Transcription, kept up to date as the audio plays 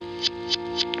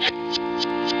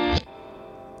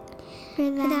For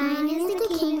thine is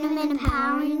the kingdom and the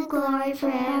power and the glory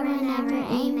forever and ever.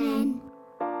 Amen.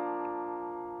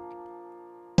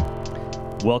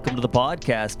 Welcome to the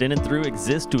podcast. In and Through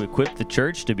exists to equip the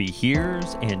church to be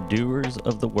hearers and doers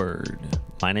of the word.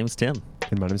 My name's Tim.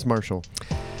 And my name's Marshall.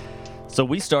 So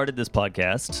we started this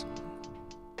podcast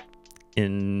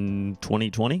in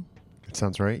 2020, It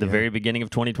sounds right. the very beginning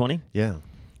of 2020. Yeah.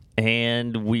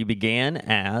 And we began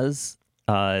as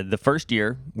the first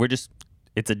year.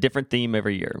 It's a different theme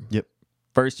every year. Yep.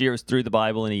 First year was through the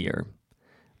Bible in a year.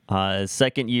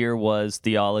 Second year was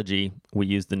theology. We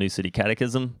used the New City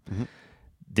Catechism. Mm-hmm.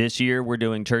 This year we're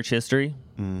doing church history.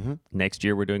 Mm-hmm. Next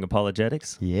year we're doing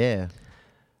apologetics. Yeah.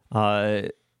 We're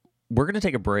going to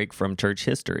take a break from church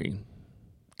history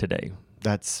today.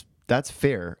 That's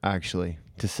fair, actually,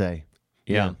 to say.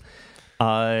 Yeah.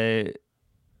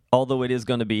 Although it is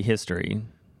going to be history,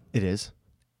 It is.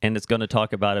 and it's going to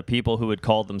talk about a people who would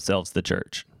call themselves the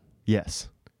church. Yes.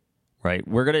 Right.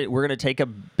 We're gonna take a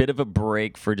bit of a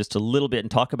break for just a little bit and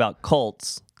talk about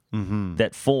cults Mm-hmm.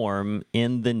 that form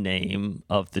in the name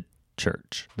of the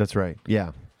church. That's right.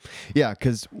 Yeah. Yeah,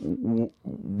 because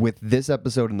with this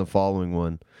episode and the following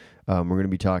one, we're going to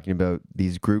be talking about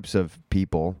these groups of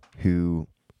people who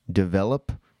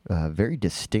develop very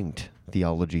distinct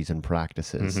theologies and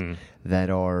practices that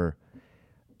are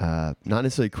not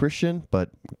necessarily Christian,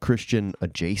 but Christian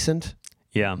adjacent,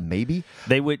 Yeah. maybe.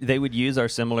 They would use our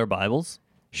similar Bibles.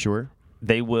 Sure.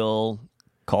 They will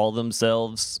call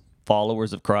themselves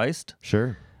followers of Christ.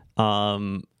 Sure.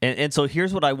 And so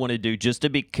here's what I want to do, just to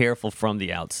be careful from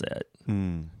the outset.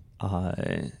 I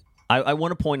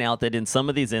want to point out that in some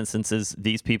of these instances,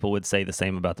 these people would say the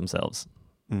same about themselves,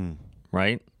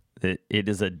 right? That it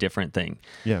is a different thing.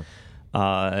 Yeah.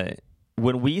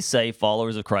 When we say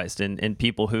followers of Christ and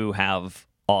people who have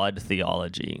odd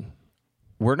theology,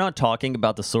 we're not talking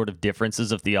about the sort of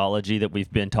differences of theology that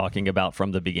we've been talking about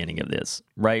from the beginning of this,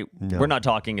 right? No. We're not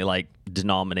talking like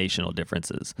denominational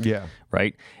differences, Yeah.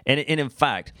 right? And in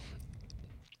fact,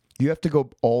 You have to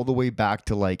go all the way back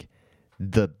to like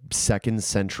the 2nd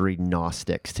century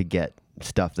Gnostics to get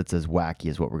stuff that's as wacky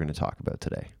as what we're going to talk about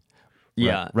today.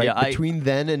 yeah, Right. yeah, Between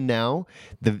then and now,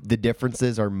 the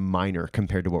differences are minor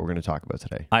compared to what we're going to talk about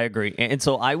today. I agree. And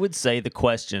so I would say the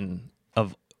question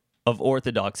of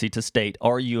orthodoxy to state,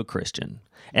 are you a Christian?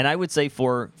 And I would say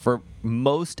for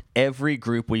most every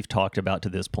group we've talked about to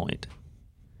this point,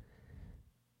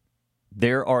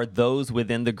 there are those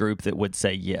within the group that would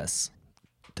say yes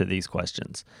to these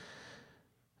questions,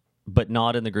 but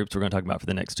not in the groups we're going to talk about for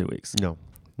the next 2 weeks. No.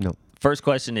 First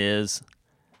question is,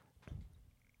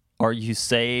 are you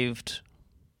saved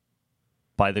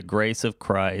by the grace of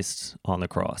Christ on the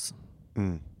cross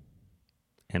and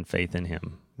faith in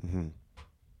him? Mm-hmm.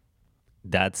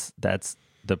 That's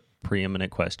the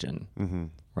preeminent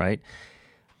question, right?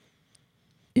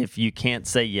 If you can't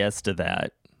say yes to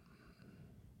that,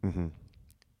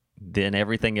 then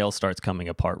everything else starts coming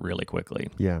apart really quickly,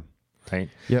 Yeah. right?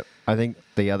 Yep. I think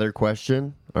the other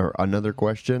question or another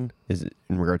question is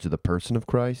in regard to the person of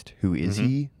Christ. Who is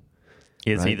he?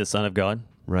 Is he Right. the Son of God?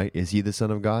 Right? Is he the Son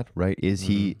of God? Right? Is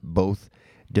he both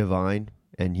divine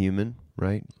and human?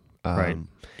 Right? Right.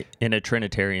 In a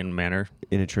Trinitarian manner.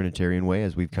 In a Trinitarian way,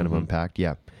 as we've kind of unpacked.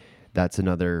 Yeah. That's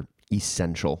another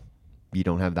essential. You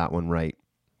don't have that one right,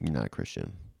 you're not a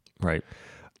Christian. Right.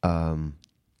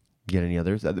 Get any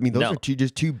others? I mean, those No. are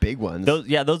just two big ones.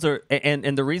 Those are,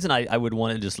 and the reason I would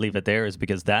want to just leave it there is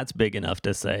because that's big enough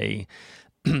to say,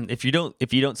 if you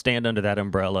don't stand under that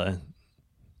umbrella,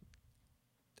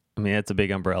 I mean, that's a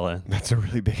big umbrella. That's a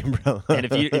really big umbrella. And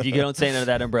if you don't stand under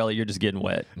that umbrella, you're just getting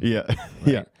wet. Yeah.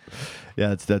 Yeah.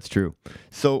 Yeah, that's true.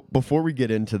 So before we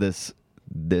get into this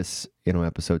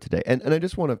episode today, and I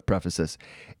just want to preface this.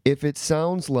 If it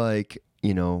sounds like,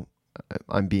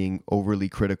 I'm being overly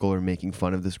critical or making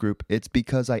fun of this group, it's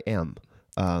because I am.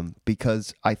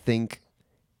 Because I think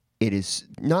it is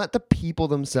not the people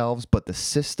themselves, but the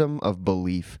system of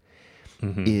belief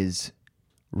is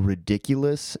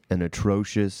ridiculous and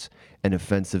atrocious and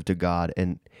offensive to God.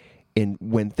 And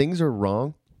when things are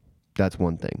wrong, that's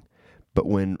one thing. But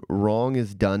when wrong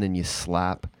is done and you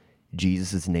slap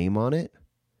Jesus' name on it,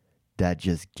 that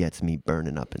just gets me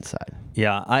burning up inside.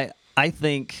 Yeah, I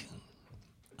think,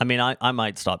 I mean, I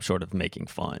might stop short of making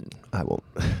fun. I won't.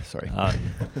 Sorry.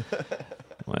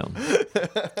 Well,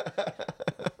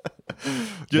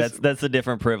 that's a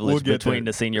different privilege between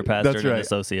the senior pastor and an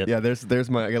associate. Yeah, there's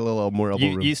I got a little more elbow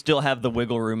room. You still have the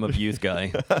wiggle room of youth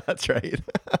guy. That's right.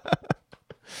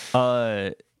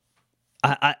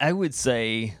 I would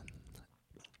say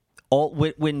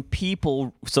when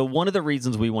people, so one of the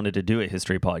reasons we wanted to do a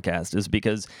history podcast is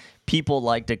because people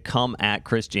like to come at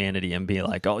Christianity and be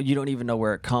like, oh, you don't even know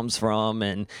where it comes from,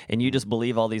 and you just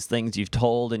believe all these things you've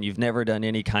told, and you've never done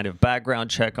any kind of background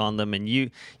check on them,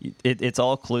 and it's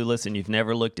all clueless, and you've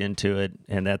never looked into it,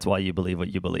 and that's why you believe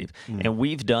what you believe. And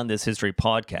we've done this history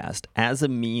podcast as a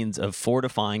means of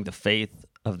fortifying the faith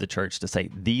of the church to say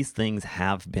these things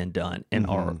have been done and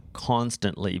are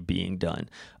constantly being done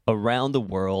around the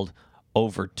world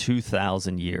over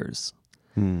 2,000 years.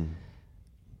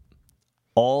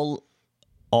 All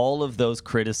of those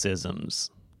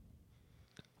criticisms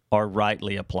are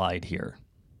rightly applied here.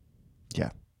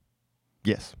 Yeah.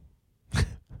 Yes.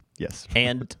 Yes.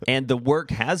 And the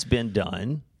work has been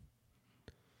done,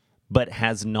 but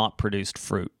has not produced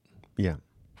fruit. Yeah.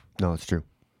 No, it's true.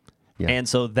 Yeah. And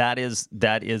so that is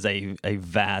a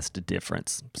vast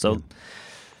difference. So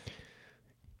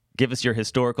give us your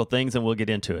historical things and we'll get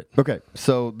into it. Okay.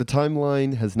 So the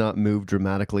timeline has not moved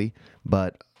dramatically,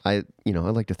 but I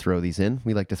like to throw these in.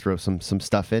 We like to throw some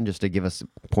stuff in just to give us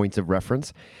points of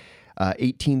reference.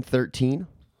 1813,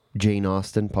 Jane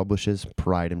Austen publishes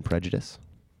Pride and Prejudice.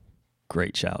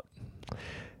 Great shout.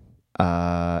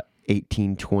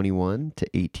 1821 to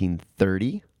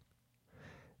 1830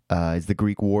 is the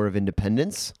Greek War of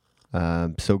Independence.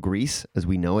 So Greece, as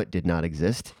we know it, did not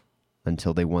exist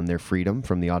until they won their freedom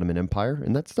from the Ottoman Empire,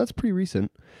 and that's pretty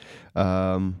recent.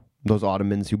 Those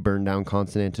Ottomans who burned down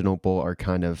Constantinople are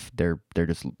kind of they're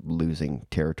just losing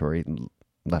territory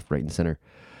left, right, and center.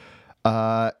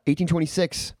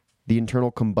 1826, the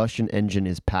internal combustion engine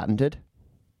is patented,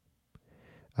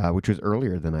 which was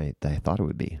earlier than I thought it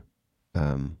would be.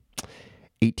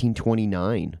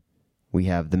 1829, we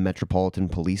have the Metropolitan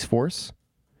Police Force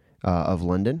of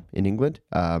London in England.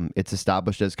 It's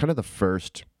established as kind of the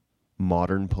first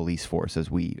modern police force as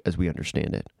we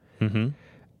understand it.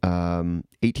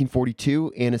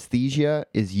 1842, anesthesia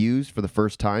is used for the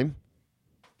first time.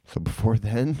 So before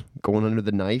then, going under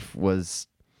the knife was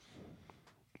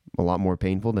a lot more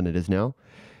painful than it is now.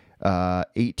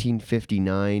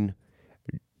 1859,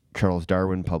 Charles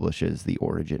Darwin publishes The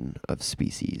Origin of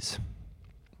Species.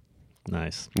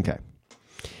 Nice. Okay.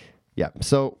 Yeah.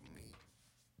 So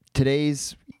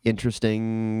today's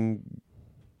interesting,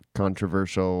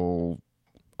 controversial,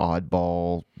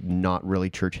 oddball, not really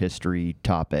church history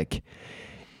topic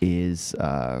is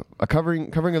a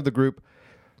covering of the group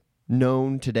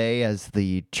known today as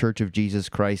the Church of Jesus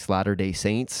Christ Latter-day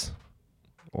Saints,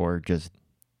 or just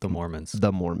The Mormons.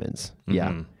 The Mormons.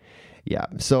 Yeah. Yeah.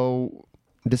 So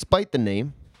despite the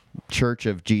name, Church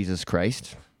of Jesus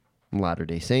Christ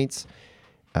Latter-day Saints,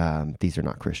 these are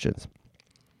not Christians.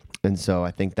 And so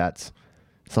I think that's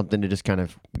something to just kind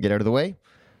of get out of the way.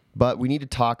 But we need to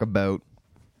talk about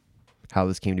how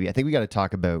this came to be. I think we got to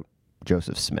talk about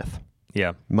Joseph Smith.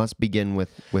 Yeah. Must begin with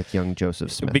young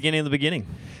Joseph Smith. Beginning of the beginning.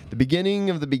 The beginning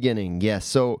of the beginning, yes.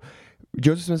 So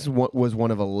Joseph Smith was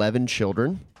one of 11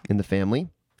 children in the family.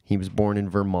 He was born in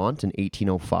Vermont in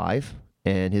 1805,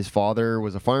 and his father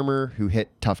was a farmer who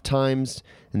hit tough times,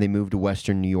 and they moved to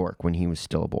Western New York when he was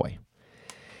still a boy.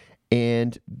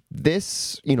 And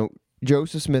this,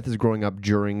 Joseph Smith is growing up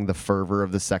during the fervor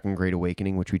of the Second Great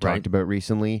Awakening, which we talked about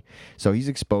recently. So he's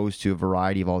exposed to a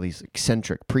variety of all these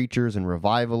eccentric preachers and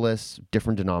revivalists,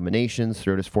 different denominations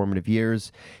throughout his formative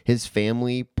years. His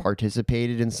family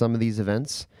participated in some of these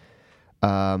events.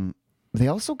 They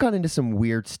also got into some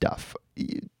weird stuff.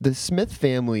 The Smith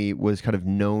family was kind of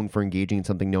known for engaging in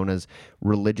something known as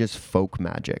religious folk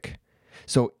magic.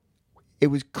 So it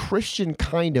was Christian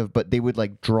kind of, but they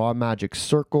would draw magic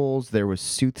circles. There was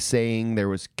soothsaying. There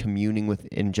was communing with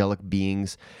angelic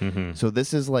beings. So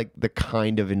this is the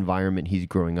kind of environment he's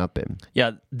growing up in.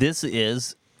 Yeah, this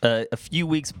is a few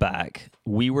weeks back,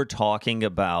 we were talking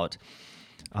about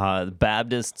the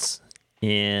Baptists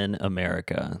in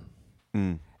America.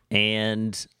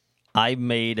 And I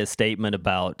made a statement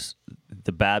about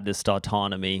the Baptist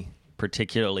autonomy,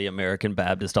 particularly American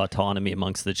Baptist autonomy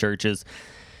amongst the churches,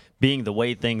 being the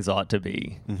way things ought to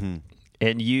be.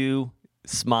 And you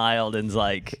smiled and was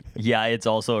like, yeah, it's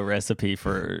also a recipe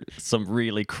for some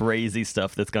really crazy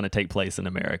stuff that's going to take place in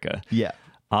America. Yeah.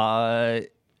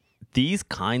 These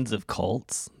kinds of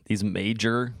cults, these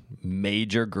major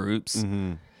groups,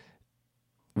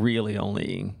 really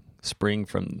only spring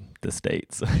from the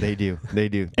States. They do.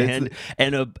 and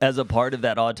as a part of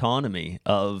that autonomy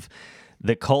of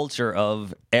the culture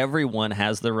of everyone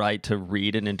has the right to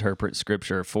read and interpret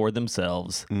Scripture for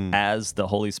themselves as the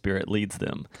Holy Spirit leads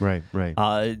them. Right.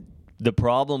 The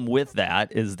problem with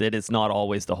that is that it's not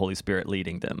always the Holy Spirit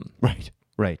leading them. Right.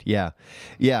 Right. Yeah.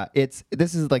 Yeah. This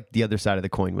is like the other side of the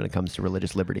coin when it comes to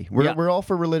religious liberty. We're all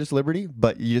for religious liberty,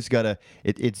 but you just gotta.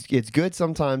 It's good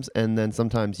sometimes, and then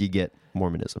sometimes you get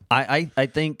Mormonism. I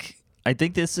think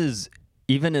this is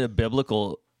even in a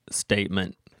biblical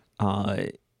statement.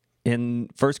 In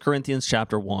 1 Corinthians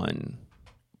chapter 1,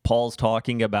 Paul's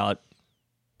talking about,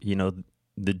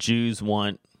 the Jews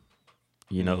want,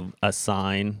 a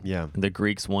sign. Yeah. The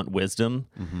Greeks want wisdom.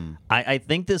 I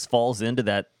think this falls into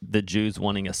that, the Jews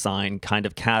wanting a sign kind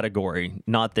of category.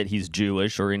 Not that he's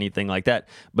Jewish or anything like that,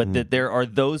 but that there are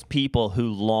those people who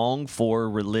long for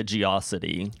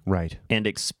religiosity Right. and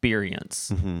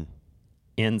experience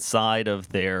inside of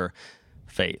their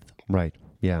faith. Right.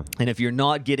 Yeah. And if you're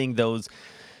not getting those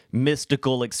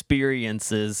mystical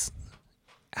experiences,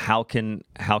 how can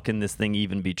this thing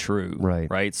even be true?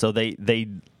 Right. So they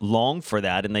long for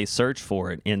that, and they search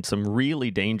for it in some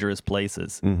really dangerous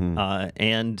places,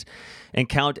 and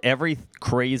count every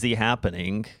crazy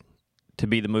happening to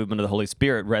be the movement of the Holy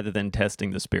Spirit rather than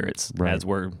testing the spirits, as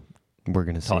we're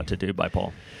going to taught to do by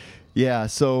Paul. Yeah,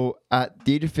 so at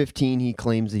the age of 15, he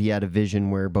claims that he had a vision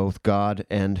where both God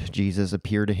and Jesus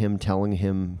appear to him, telling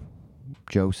him,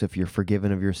 Joseph, you're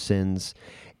forgiven of your sins.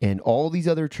 And all these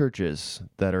other churches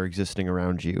that are existing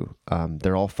around you,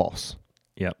 they're all false.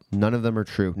 Yep. None of them are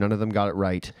true. None of them got it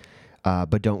right.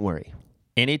 But don't worry.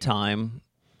 Anytime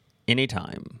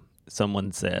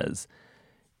someone says,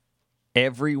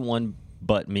 everyone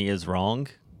but me is wrong,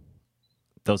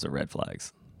 those are red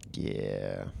flags.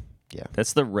 Yeah. Yeah.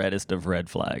 That's the reddest of red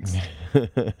flags.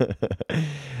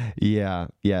 Yeah.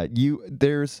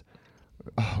 There's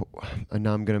and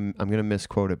now I'm gonna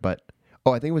misquote it, but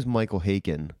I think it was Michael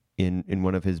Haken in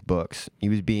one of his books. He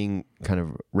was being kind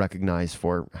of recognized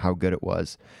for how good it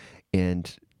was,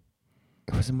 and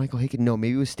was it Michael Haken? No,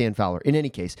 maybe it was Stan Fowler. In any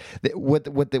case,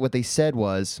 what they said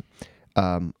was,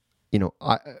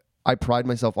 I pride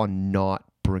myself on not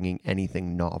bringing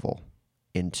anything novel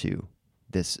into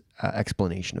this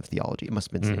explanation of theology. It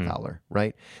must have been Stan Fowler,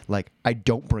 right? Like, I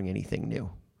don't bring anything new,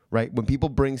 right? When people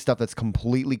bring stuff that's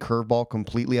completely curveball,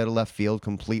 completely out of left field,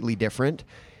 completely different,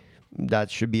 that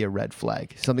should be a red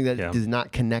flag. Something that is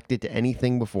not connected to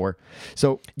anything before.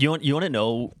 So you want to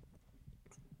know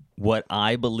what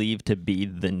I believe to be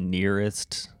the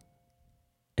nearest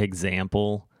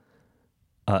example,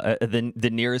 the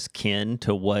nearest kin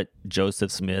to what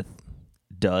Joseph Smith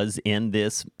does in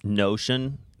this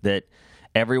notion that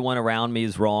everyone around me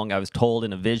is wrong. I was told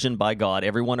in a vision by God,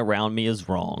 everyone around me is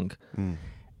wrong.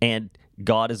 And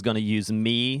God is going to use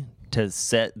me to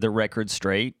set the record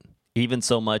straight, even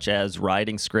so much as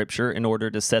writing scripture in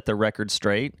order to set the record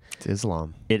straight. It's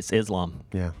Islam. It's Islam.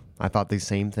 Yeah. I thought the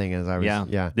same thing as I was.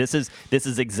 Yeah. This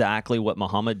is exactly what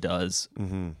Muhammad does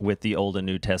with the Old and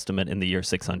New Testament in the year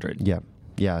 600. Yeah.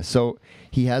 Yeah. So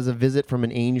he has a visit from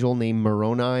an angel named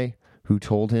Moroni, who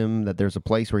told him that there's a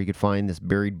place where he could find this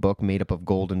buried book made up of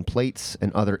golden plates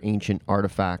and other ancient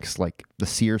artifacts like the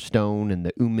seer stone and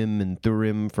the Urim and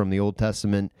Thurim from the Old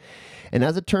Testament. And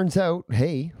as it turns out,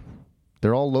 hey,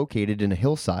 they're all located in a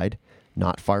hillside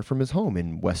not far from his home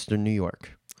in western New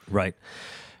York. Right.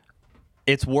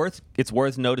 It's worth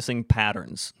noticing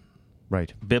patterns.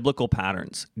 Right. Biblical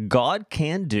patterns. God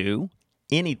can do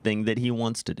anything that he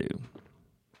wants to do.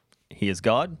 He is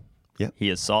God. Yep. He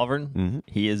is sovereign.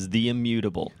 He is the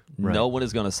immutable. Right. No one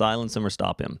is going to silence him or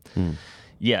stop him.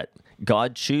 Yet,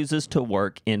 God chooses to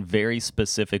work in very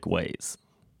specific ways,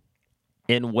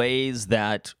 in ways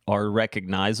that are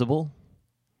recognizable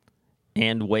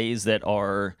and ways that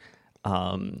are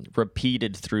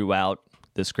repeated throughout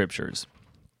the scriptures.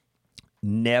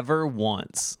 Never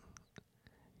once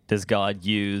does God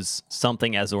use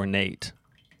something as ornate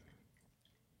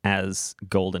as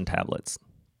golden tablets.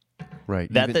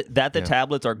 Right. That the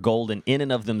tablets are golden in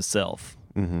and of themselves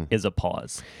is a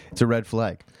pause. It's a red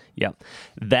flag. Yeah.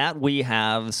 That we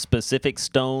have specific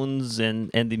stones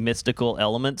and the mystical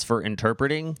elements for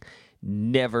interpreting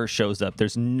never shows up.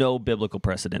 There's no biblical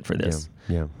precedent for this.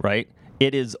 Yeah. Right?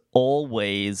 It is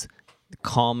always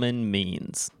common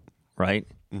means, right?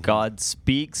 God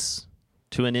speaks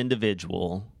to an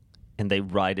individual and they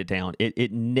write it down.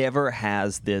 It never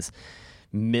has this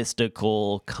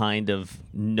mystical kind of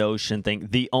notion thing.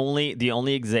 The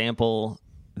only example,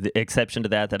 the exception to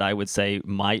that I would say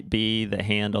might be the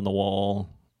hand on the wall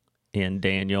in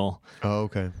Daniel. Oh,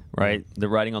 okay. Right? The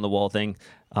writing on the wall thing.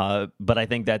 But I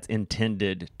think that's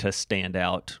intended to stand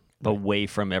out away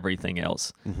from everything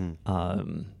else.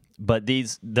 But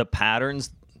the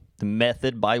patterns, the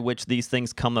method by which these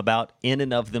things come about in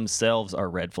and of themselves are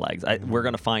red flags. We're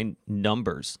going to find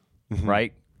numbers,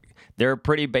 right? They're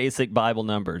pretty basic Bible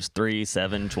numbers, 3,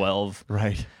 7, 12.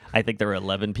 Right. I think there are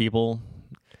 11 people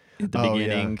at the Oh,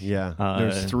 beginning. Yeah.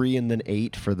 There's 3 and then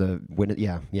 8 for the win.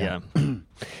 Yeah.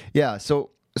 Yeah.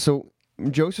 So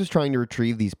Joseph's trying to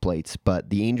retrieve these plates, but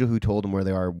the angel who told him where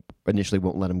they are initially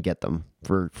won't let him get them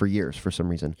for years for some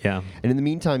reason. Yeah. And in the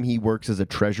meantime, he works as a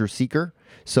treasure seeker.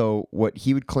 So what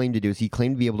he would claim to do is he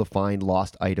claimed to be able to find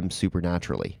lost items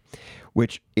supernaturally,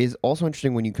 which is also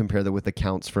interesting when you compare that with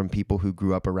accounts from people who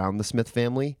grew up around the Smith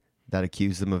family that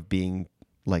accuse them of being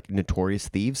like notorious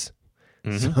thieves.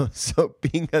 So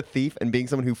being a thief and being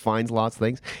someone who finds lost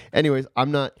things. Anyways,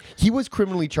 he was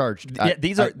criminally charged.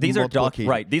 These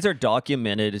are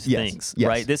documented things, yes.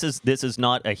 right? This is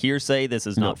not a hearsay. This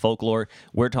is not folklore.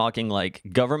 We're talking like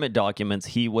government documents.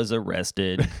 He was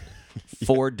arrested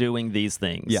for doing these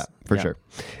things. Yeah, for sure.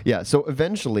 Yeah, so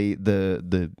eventually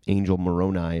the angel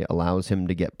Moroni allows him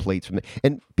to get plates from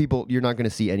and people, you're not going to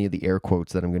see any of the air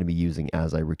quotes that I'm going to be using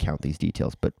as I recount these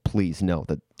details, but please know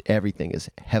that everything is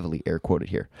heavily air quoted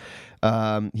here.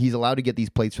 He's allowed to get these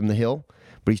plates from the hill,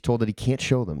 but he's told that he can't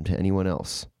show them to anyone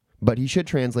else. But he should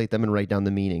translate them and write down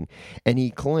the meaning. And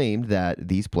he claimed that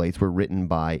these plates were written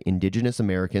by indigenous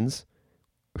Americans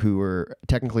who were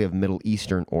technically of Middle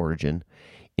Eastern origin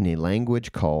in a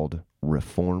language called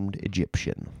Reformed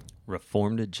Egyptian.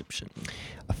 Reformed Egyptian.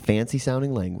 A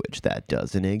fancy-sounding language that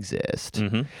doesn't exist.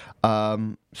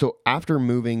 Mm-hmm. So after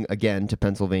moving again to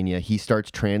Pennsylvania, he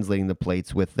starts translating the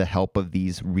plates with the help of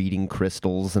these reading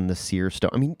crystals and the seer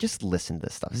stone. I mean, just listen to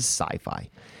this stuff. This is sci-fi.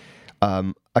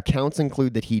 Accounts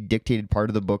include that he dictated part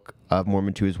of the Book of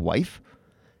Mormon to his wife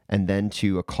and then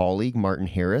to a colleague, Martin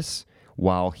Harris,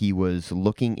 while he was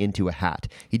looking into a hat.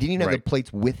 He didn't even have the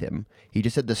plates with him. He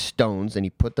just had the stones, and he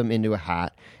put them into a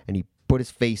hat, and he put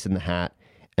his face in the hat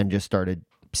and just started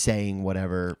saying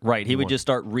whatever. Right. He would just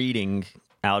start reading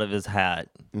out of his hat,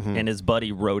 and his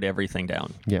buddy wrote everything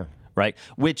down. Yeah. Right?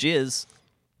 Which is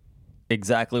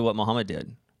exactly what Muhammad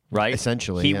did, right?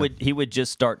 Essentially, he would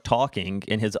just start talking,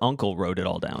 and his uncle wrote it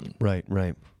all down. Right.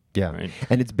 Yeah. Right.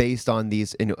 And it's based on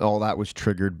these, and all that was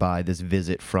triggered by this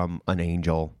visit from an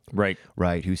angel. Right.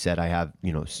 Who said, I have,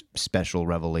 special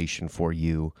revelation for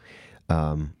you.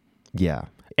 Yeah.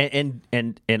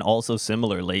 And also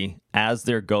similarly, as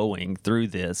they're going through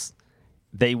this,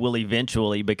 they will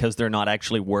eventually, because they're not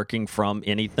actually working from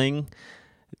anything,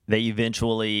 they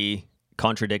eventually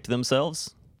contradict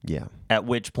themselves. Yeah. At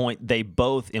which point they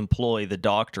both employ the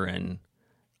doctrine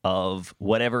of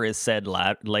whatever is said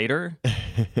later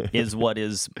is what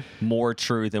is more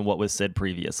true than what was said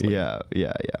previously. Yeah.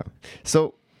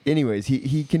 So anyways,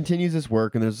 he continues his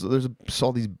work, and there's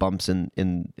all these bumps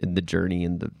in the journey,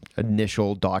 and the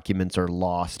initial documents are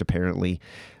lost apparently,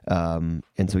 and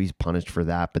so he's punished for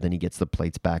that. But then he gets the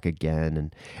plates back again,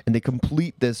 and they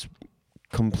complete this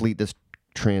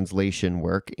translation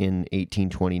work in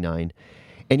 1829.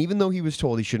 And even though he was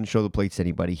told he shouldn't show the plates to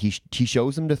anybody, he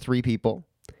shows them to 3 people,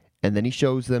 and then he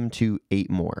shows them to 8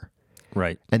 more.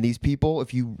 Right. And these people,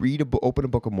 if you open a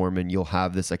Book of Mormon, you'll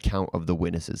have this account of the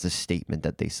witnesses, this statement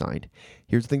that they signed.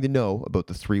 Here's the thing to know about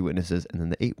the 3 witnesses and then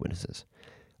the 8 witnesses.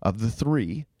 Of the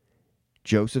 3,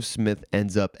 Joseph Smith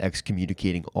ends up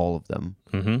excommunicating all of them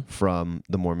from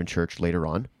the Mormon Church later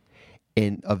on.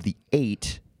 And of the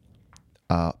 8,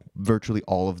 virtually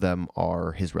all of them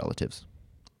are his relatives.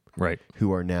 Right.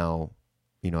 Who are now,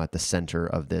 at the center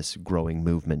of this growing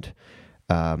movement.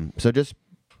 So just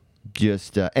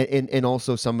and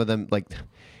also some of them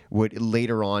would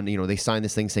later on, they signed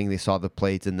this thing saying they saw the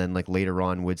plates, and then later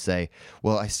on would say,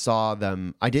 well,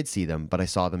 I did see them, but I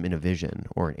saw them in a vision,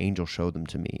 or an angel showed them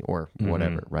to me, or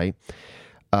whatever. Right.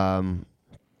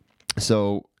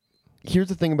 So here's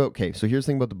the thing about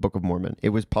the Book of Mormon. It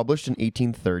was published in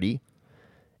 1830,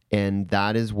 and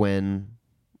that is when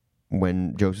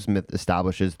Joseph Smith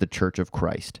establishes the Church of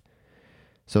Christ.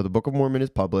 So the Book of Mormon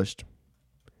is published.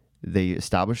 They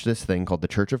established this thing called the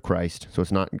Church of Christ. So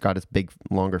it's not got its big,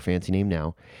 longer, fancy name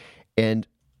now. And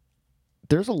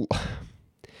there's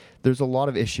a lot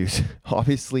of issues.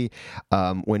 Obviously,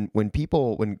 when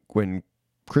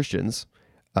Christians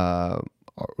are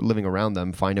living around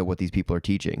them find out what these people are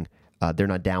teaching, they're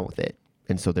not down with it.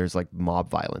 And so there's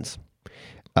mob violence.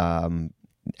 And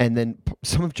then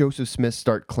some of Joseph Smith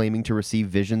start claiming to receive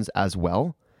visions as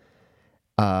well.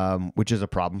 Which is a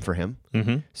problem for him.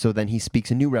 So then he speaks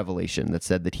a new revelation that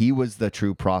said that he was the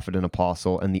true prophet and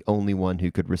apostle and the only one who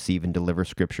could receive and deliver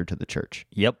scripture to the church.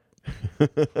 Yep.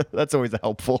 That's always a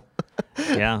helpful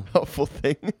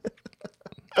thing.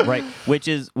 Right. Which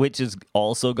is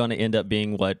also going to end up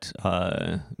being what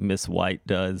Miss White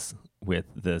does with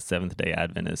the Seventh-day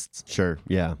Adventists. Sure.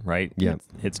 Yeah. Right? Yeah.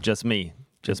 It's just me.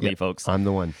 Just me, folks. I'm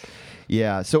the one.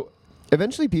 Yeah. So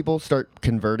eventually people start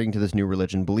converting to this new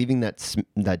religion, believing that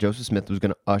Joseph Smith was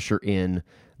going to usher in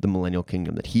the millennial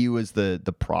kingdom, that he was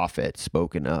the prophet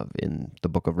spoken of in the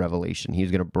book of Revelation. He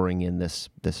was going to bring in this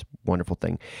wonderful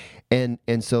thing. And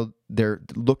so they're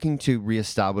looking to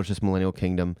reestablish this millennial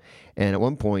kingdom. And at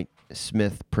one point,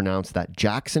 Smith pronounced that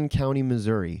Jackson County,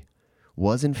 Missouri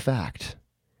was in fact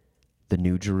the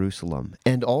New Jerusalem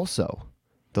and also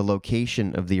the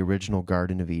location of the original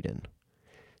Garden of Eden.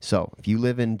 So if you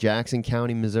live in Jackson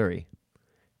County, Missouri,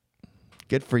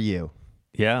 good for you.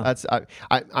 Yeah. That's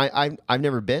I've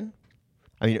never been.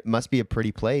 I mean, it must be a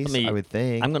pretty place, I would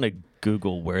think. I'm going to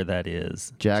Google where that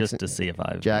is just to see if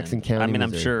I've Jackson been. County, I mean,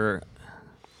 Missouri. I'm sure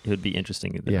it would be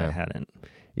interesting that I hadn't.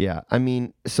 Yeah, I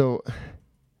mean, so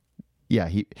yeah,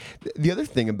 the other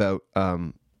thing about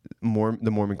the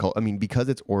Mormon cult, I mean, because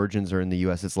its origins are in the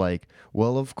U.S., it's like,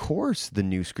 well, of course the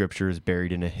new scripture is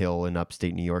buried in a hill in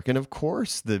upstate New York, and of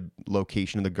course the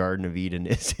location of the Garden of Eden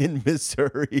is in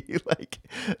Missouri. Like,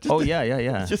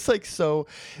 Just like, so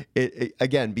it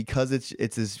again, because it's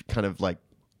this kind of like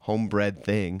homebred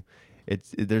thing.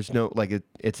 There's no like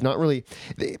it's not really,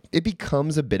 it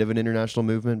becomes a bit of an international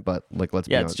movement, but like, let's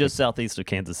be honest, it's just southeast of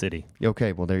Kansas City.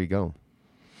 Okay, well, there you go.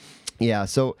 Yeah,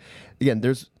 so again,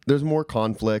 there's more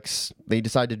conflicts. They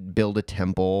decided to build a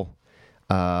temple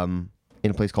in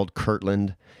a place called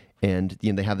Kirtland, and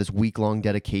they have this week-long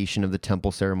dedication of the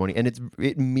temple ceremony, and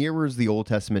it mirrors the Old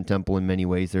Testament temple in many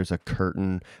ways. There's a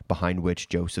curtain behind which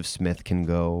Joseph Smith can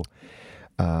go.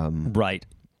 Right.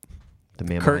 The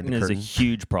man curtain behind the is a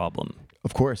huge problem.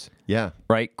 Of course, yeah.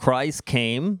 Right? Christ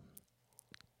came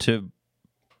to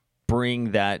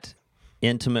bring that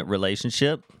intimate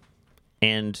relationship,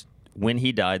 and when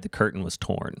he died, the curtain was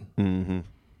torn. Mm-hmm.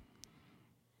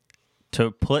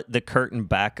 To put the curtain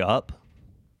back up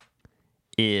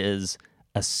is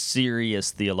a serious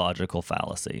theological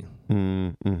fallacy.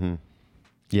 Mm-hmm.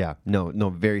 Yeah, no,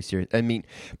 very serious. I mean,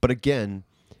 but again,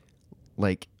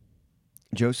 like,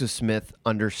 Joseph Smith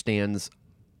understands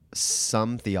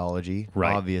some theology,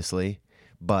 right, obviously,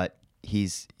 but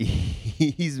he's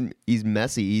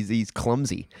messy. He's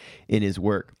clumsy in his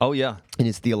work. Oh yeah, in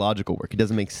his theological work, it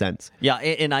doesn't make sense. Yeah,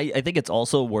 and I think it's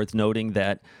also worth noting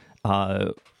that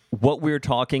what we're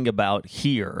talking about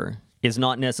here is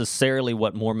not necessarily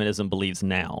what Mormonism believes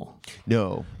now.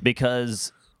 No,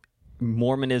 because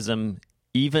Mormonism,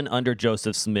 even under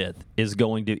Joseph Smith, is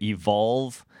going to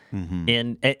evolve. Mm-hmm.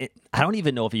 And I don't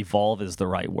even know if evolve is the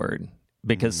right word,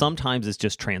 because sometimes it's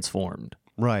just transformed.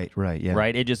 Right, yeah.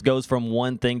 Right? It just goes from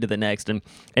one thing to the next. And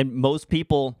most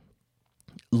people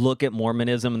look at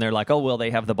Mormonism and they're like, oh, well,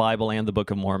 they have the Bible and the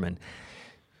Book of Mormon.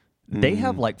 They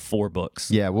have like 4 books.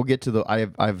 Yeah, we'll get to I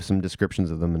have some descriptions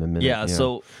of them in a minute. Yeah.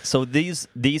 So these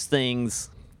things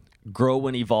grow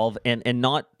and evolve, and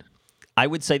not, I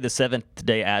would say the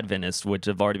Seventh-day Adventists, which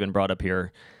have already been brought up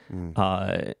here,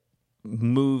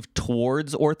 move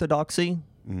towards orthodoxy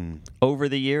over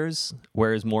the years,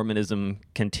 whereas Mormonism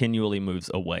continually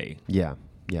moves away. Yeah.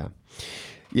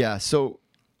 So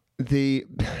they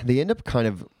end up kind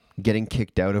of getting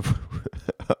kicked out of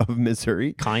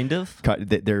Missouri. Kind of.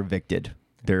 They're evicted.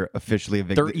 They're officially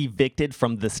evicted. They're evicted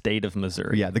from the state of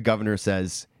Missouri. Yeah, the governor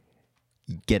says,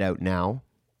 "Get out now,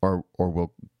 or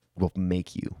we'll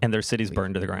make you." And their city's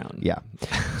burned to the ground. Yeah.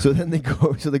 So then they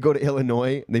go to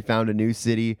Illinois. They found a new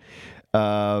city,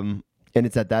 and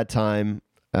it's at that time,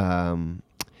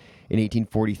 in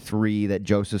 1843, that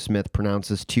Joseph Smith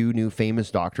pronounces 2 new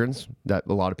famous doctrines that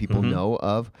a lot of people know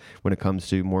of when it comes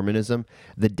to Mormonism.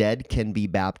 The dead can be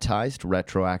baptized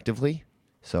retroactively,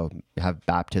 so have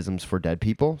baptisms for dead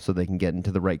people so they can get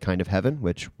into the right kind of heaven,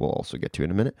 which we'll also get to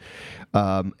in a minute.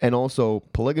 And also,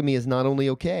 polygamy is not only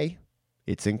okay,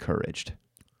 it's encouraged.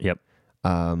 Yep.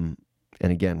 And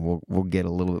again, we'll get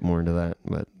a little bit more into that,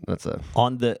 but that's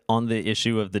on the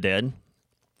issue of the dead.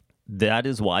 That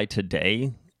is why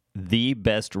today the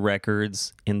best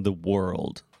records in the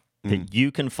world that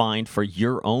you can find for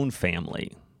your own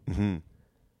family,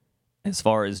 as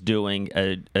far as doing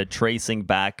a tracing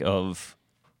back of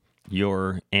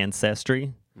your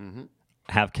ancestry,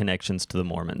 have connections to the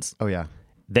Mormons. Oh yeah,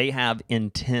 they have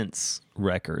intense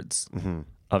records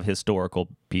of historical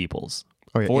peoples.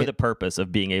 For the purpose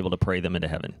of being able to pray them into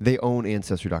heaven. They own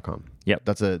Ancestry.com. Yep.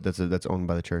 That's owned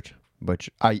by the church. But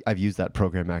I've used that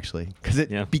program actually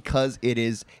because it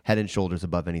is head and shoulders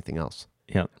above anything else.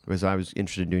 Yeah. Because I was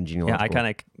interested in doing genealogical.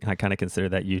 Yeah, I kind of consider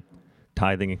that you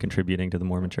tithing and contributing to the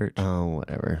Mormon Church. Oh,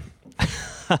 whatever.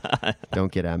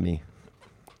 Don't get at me.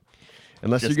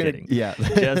 Unless Just you're gonna, kidding. yeah.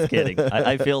 Just kidding.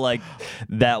 I feel like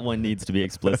that one needs to be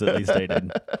explicitly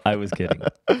stated. I was kidding.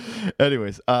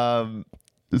 Anyways,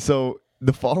 so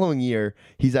the following year,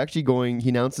 he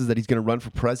announces that he's going to run for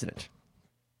president.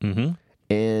 Mm-hmm.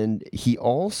 And he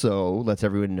also lets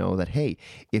everyone know that, hey,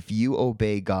 if you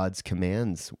obey God's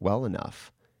commands well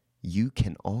enough, you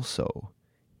can also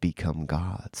become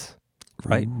gods.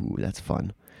 Right. Ooh, that's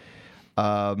fun.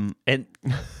 And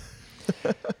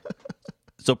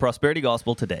so Prosperity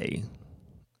Gospel Today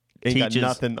Ain't got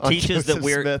nothing on teaches Joseph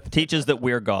Smith. teaches that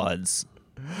we're gods.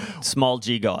 Small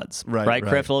g gods. Right.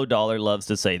 Creflo Dollar loves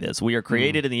to say this. We are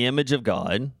created in the image of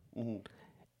God.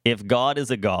 If God is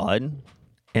a God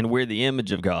and we're the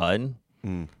image of God,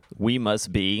 we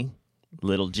must be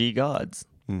little g gods.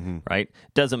 Right?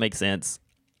 Doesn't make sense.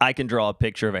 I can draw a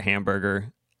picture of a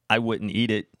hamburger. I wouldn't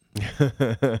eat it.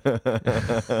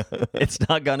 It's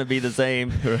not going to be the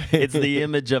same. Right. It's the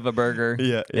image of a burger.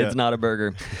 Yeah. It's not a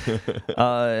burger.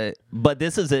 But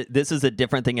this is a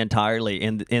different thing entirely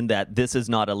in that this is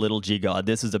not a little g god.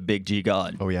 This is a big G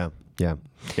God. Oh yeah. Yeah.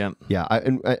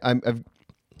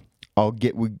 We'll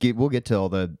get to all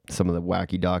some of the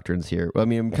wacky doctrines here. I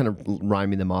mean, I'm kind of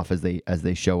rhyming them off as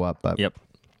they show up. But Yep.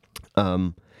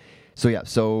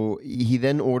 So he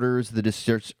then ordering the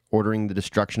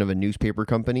destruction of a newspaper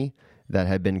company that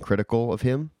had been critical of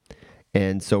him,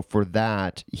 and so for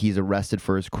that he's arrested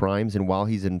for his crimes. And while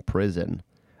he's in prison,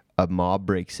 a mob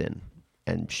breaks in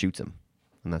and shoots him,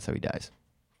 and that's how he dies.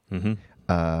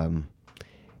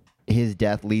 His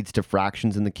death leads to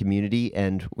fractions in the community,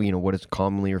 and what is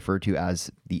commonly referred to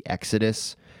as the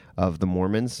Exodus of the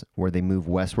Mormons, where they move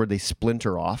westward. They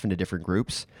splinter off into different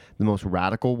groups. The most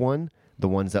radical one, the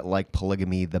ones that like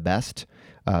polygamy the best,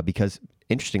 because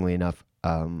interestingly enough,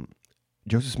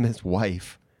 Joseph Smith's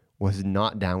wife was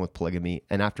not down with polygamy,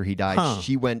 and after he died,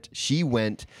 she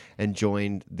went and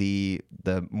joined the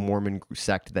Mormon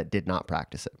sect that did not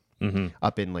practice it,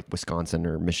 up in like Wisconsin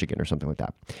or Michigan or something like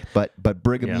that. But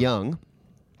Brigham Young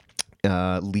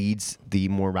leads the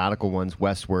more radical ones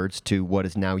westwards to what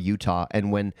is now Utah,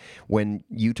 and when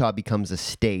Utah becomes a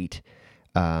state,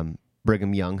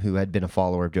 Brigham Young, who had been a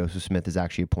follower of Joseph Smith, is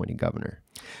actually appointed governor.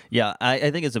 Yeah,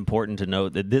 I think it's important to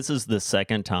note that this is the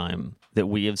second time that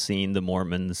we have seen the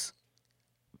Mormons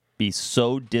be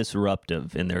so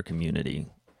disruptive in their community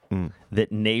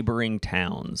that neighboring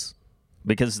towns,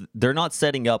 because they're not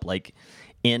setting up like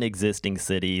in existing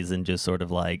cities and just sort of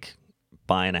like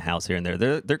buying a house here and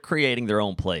there. They're creating their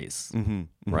own place,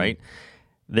 right?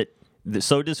 That they're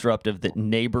so disruptive that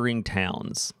neighboring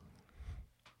towns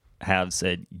have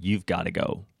said, you've got to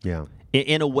go. Yeah.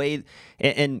 In a way,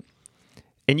 and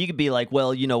you could be like,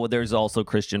 well, there's also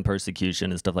Christian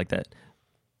persecution and stuff like that.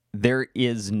 There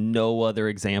is no other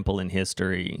example in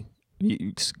history.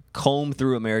 You just comb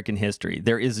through American history.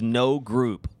 There is no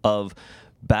group of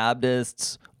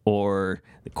Baptists or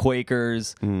the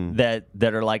Quakers that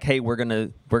are like, hey, we're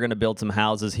gonna build some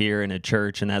houses here and a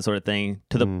church and that sort of thing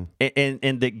and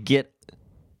that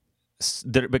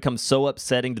it becomes so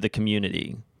upsetting to the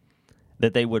community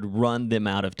that they would run them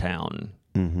out of town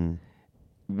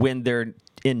when they're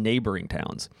in neighboring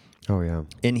towns. Oh yeah.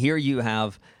 And here you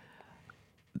have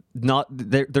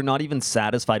they're not even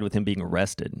satisfied with him being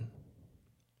arrested.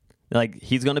 Like,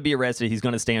 he's going to be arrested, he's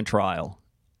going to stand trial,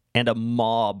 and a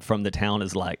mob from the town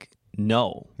is like,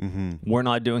 no, we're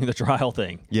not doing the trial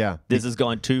thing. Yeah. This is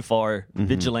going too far.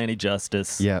 Vigilante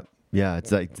justice. Yeah.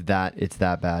 It's like that. It's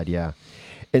that bad. Yeah.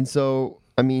 And so,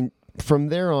 I mean, from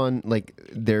there on, like,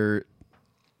 they're,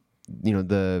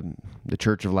 the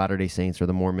Church of Latter-day Saints or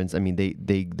the Mormons, I mean,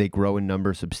 they grow in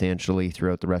number substantially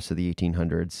throughout the rest of the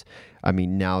 1800s. I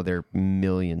mean, now they're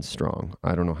millions strong.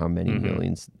 I don't know how many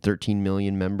millions, 13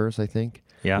 million members, I think,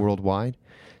 worldwide.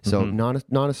 So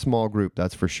not a small group,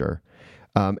 that's for sure.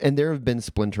 And there have been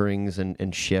splinterings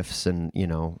and shifts, and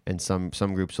and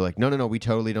some groups are like, no, we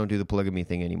totally don't do the polygamy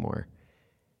thing anymore.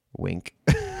 Wink.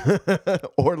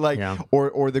 Or like,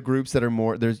 or the groups that are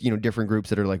more, there's different groups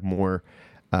that are like more,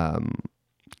 kind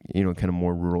of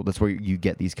more rural. That's where you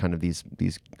get these kind of these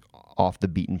off the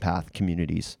beaten path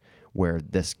communities where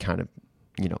this kind of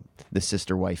the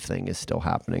sister wife thing is still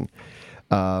happening.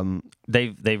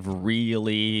 They've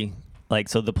really, like,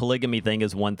 so the polygamy thing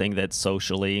is one thing that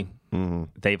socially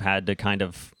they've had to kind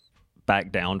of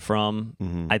back down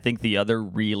from. I think the other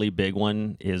really big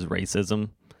one is racism.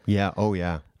 Yeah. Oh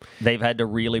yeah. They've had to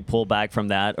really pull back from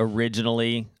that.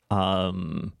 Originally,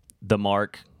 the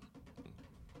mark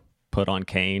put on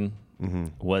Cain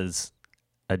was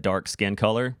a dark skin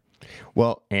color.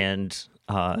 Well, and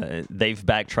they've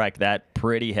backtracked that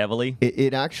pretty heavily.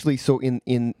 It actually, so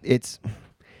in it's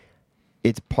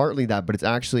partly that, but it's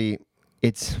actually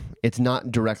it's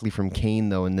not directly from Cain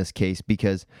though in this case,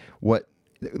 because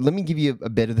let me give you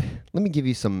let me give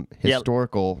you some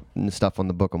historical stuff on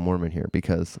the Book of Mormon here,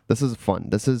 because this is fun.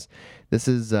 This is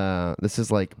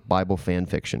like Bible fan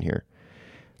fiction here.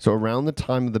 So around the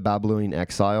time of the Babylonian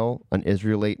exile, an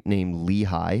Israelite named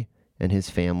Lehi and his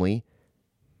family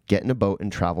get in a boat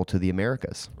and travel to the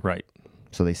Americas. Right.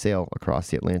 So they sail across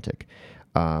the Atlantic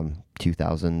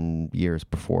 2,000 years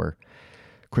before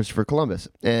Christopher Columbus.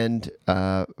 And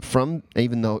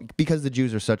because the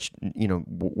Jews are such,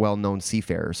 well-known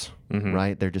seafarers,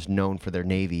 right? They're just known for their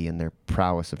navy and their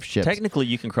prowess of ships. Technically,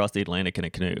 you can cross the Atlantic in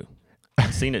a canoe.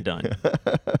 I've seen it done.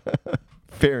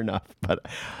 Fair enough, but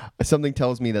something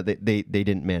tells me that they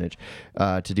didn't manage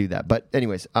to do that. But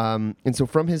anyways, and so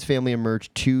from his family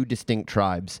emerged two distinct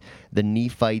tribes, the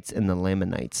Nephites and the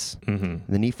Lamanites.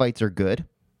 The Nephites are good,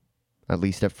 at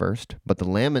least at first, but the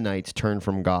Lamanites turn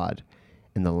from God,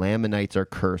 and the Lamanites are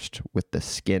cursed with the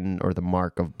skin or the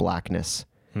mark of blackness.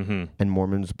 And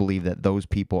Mormons believe that those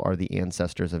people are the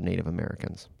ancestors of Native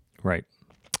Americans. Right.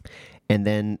 And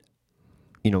then,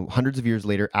 hundreds of years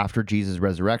later, after Jesus'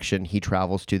 resurrection, he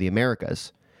travels to the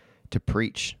Americas to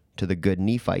preach to the good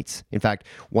Nephites. In fact,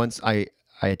 once I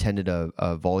attended a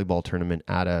volleyball tournament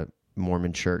at a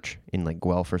Mormon church in like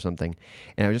Guelph or something,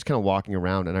 and I was just kind of walking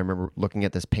around, and I remember looking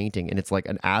at this painting, and it's like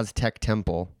an Aztec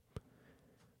temple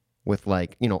with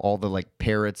like, all the like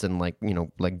parrots and like,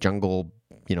 like jungle,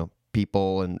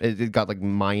 people, and it got like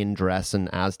Mayan dress and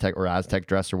Aztec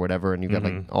dress or whatever, and you've got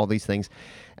like all these things,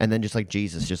 and then just like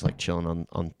Jesus just like chilling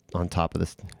on top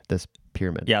of this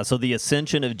pyramid. Yeah, so the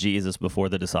ascension of Jesus before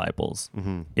the disciples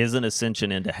is an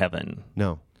ascension into heaven.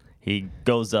 No. He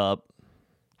goes up,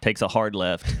 takes a hard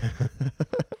left,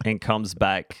 and comes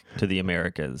back to the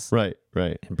Americas. Right.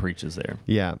 And preaches there.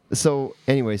 Yeah. So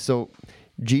anyway,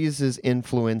 Jesus'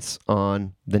 influence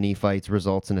on the Nephites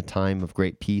results in a time of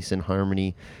great peace and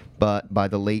harmony, but by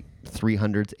the late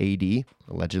 300s AD,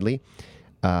 allegedly,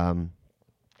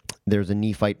 there's a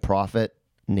Nephite prophet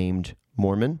named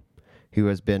Mormon who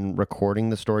has been recording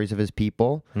the stories of his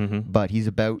people, but he's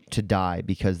about to die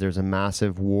because there's a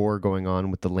massive war going on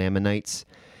with the Lamanites.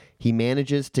 He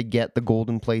manages to get the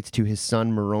golden plates to his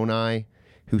son Moroni,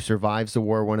 who survives the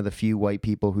war, one of the few white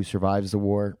people who survives the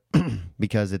war,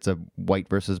 because it's a white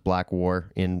versus black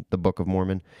war in the Book of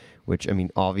Mormon, which, I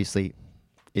mean, obviously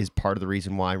is part of the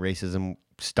reason why racism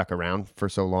stuck around for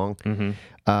so long.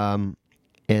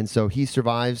 And so he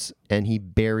survives, and he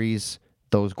buries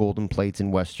those golden plates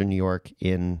in Western New York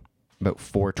in about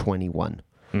 421.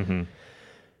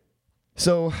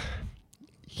 So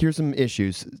here's some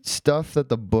issues. Stuff that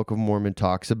the Book of Mormon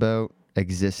talks about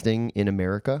existing in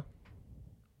America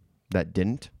that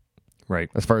didn't. Right.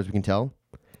 As far as we can tell.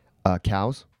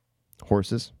 Cows,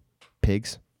 horses,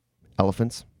 pigs,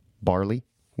 elephants, barley,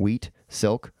 wheat,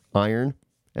 silk, iron,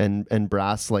 and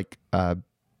brass like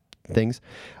things.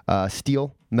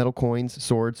 Steel, metal coins,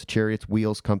 swords, chariots,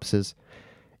 wheels, compasses,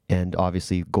 and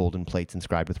obviously golden plates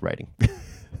inscribed with writing.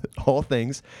 All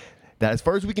things that, as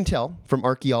far as we can tell from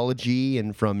archaeology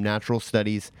and from natural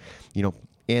studies,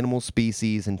 animal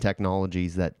species and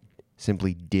technologies that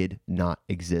simply did not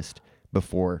exist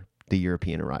before the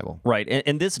European arrival. Right,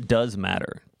 and this does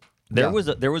matter. There was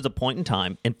a point in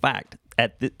time. In fact,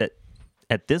 at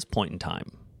this point in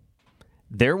time,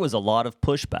 there was a lot of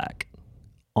pushback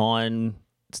on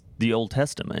the Old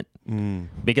Testament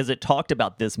because it talked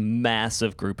about this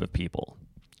massive group of people,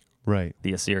 Right.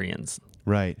 the Assyrians.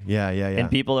 Right. Yeah. And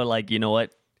people are like, you know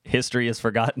what? History has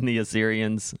forgotten the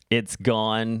Assyrians. It's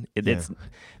gone.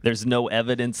 There's no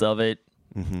evidence of it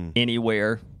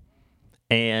anywhere.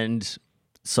 And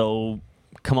so,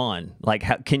 come on. Like,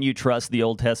 how can you trust the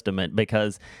Old Testament?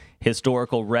 Because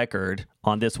historical record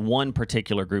on this one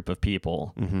particular group of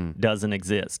people doesn't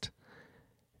exist.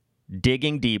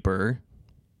 Digging deeper,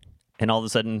 and all of a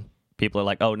sudden, people are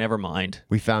like, oh, never mind.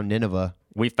 We found Nineveh.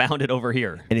 We found it over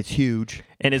here. And it's huge.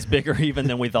 And it's bigger even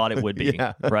than we thought it would be,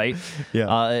 right?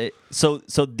 Yeah. So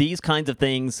these kinds of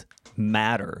things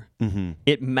matter.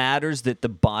 It matters that the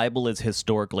Bible is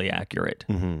historically accurate,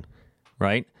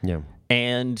 right? Yeah.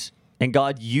 And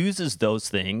God uses those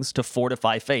things to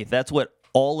fortify faith. That's what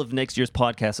all of next year's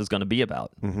podcast is going to be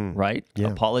about, right?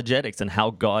 Yeah. Apologetics and how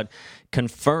God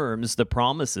confirms the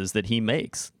promises that he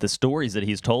makes, the stories that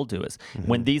he's told to us.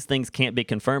 When these things can't be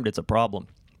confirmed, it's a problem.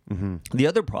 The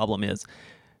other problem is,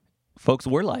 folks,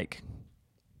 we're like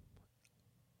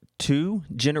 2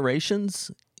 generations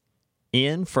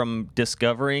in from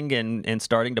discovering and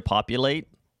starting to populate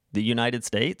the United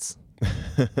States.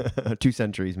 2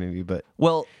 centuries maybe, but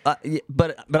Well,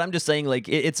 but I'm just saying, like,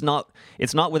 it's not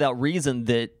without reason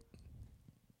that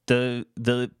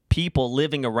the people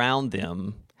living around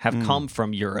them have come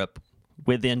from Europe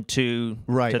within 2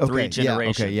 to 3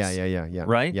 generations. Yeah.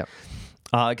 Right? Yep.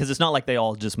 Because it's not like they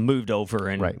all just moved over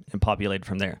and Right. populated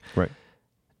from there. Right.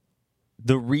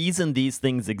 The reason these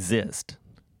things exist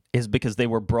is because they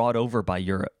were brought over by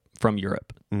Europe, from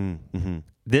Europe. Mm-hmm.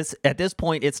 At this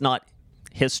point, it's not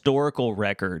historical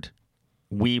record.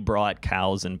 We brought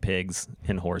cows and pigs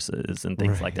and horses and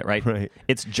things like that, right? Right.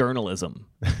 It's journalism,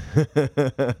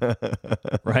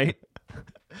 right?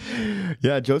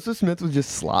 Yeah, Joseph Smith was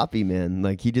just sloppy, man.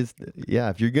 Like he just, yeah.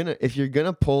 If you're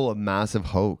gonna pull a massive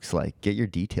hoax, like get your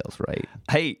details right.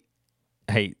 Hey,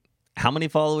 how many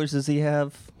followers does he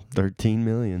have? 13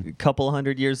 million. A couple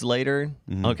hundred years later?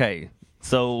 Okay,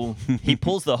 so he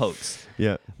pulls the hoax,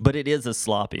 Yeah. but it is a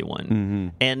sloppy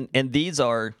one. And these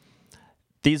are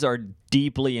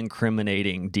deeply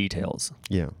incriminating details.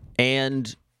 Yeah.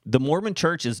 And the Mormon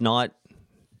Church is not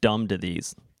dumb to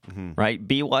these, right?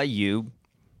 BYU,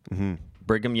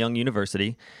 Brigham Young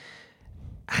University,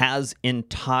 has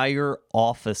entire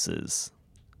offices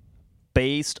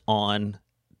based on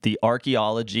the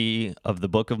archaeology of the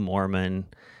Book of Mormon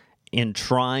in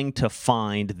trying to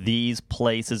find these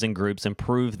places and groups and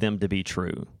prove them to be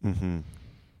true.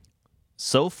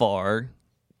 So far,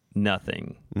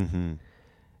 nothing.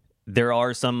 There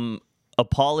are some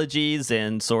apologies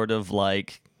and sort of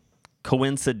like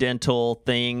coincidental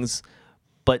things,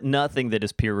 but nothing that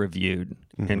is peer-reviewed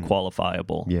and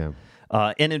qualifiable. Yeah.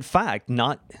 And in fact,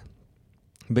 not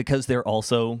because they're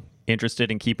also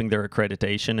interested in keeping their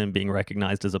accreditation and being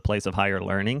recognized as a place of higher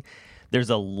learning, there's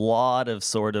a lot of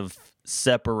sort of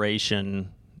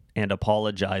separation and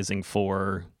apologizing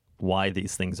for why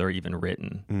these things are even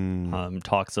written.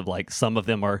 Talks of like some of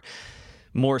them are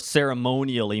more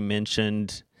ceremonially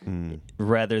mentioned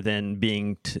rather than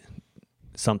being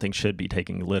something should be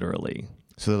taken literally.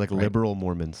 So they're like liberal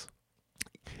Mormons.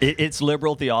 It's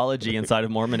liberal theology inside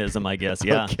of Mormonism, I guess.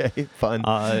 Yeah. Okay, fun.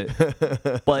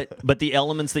 But the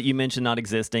elements that you mentioned not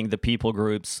existing, the people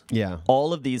groups, Yeah.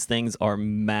 all of these things are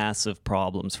massive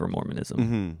problems for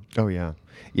Mormonism. Oh, yeah.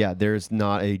 Yeah, there's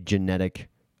not a genetic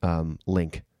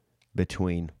link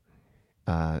between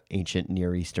ancient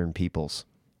Near Eastern peoples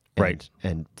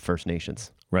and First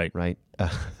Nations. Right.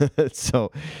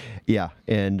 So, yeah,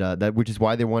 and that which is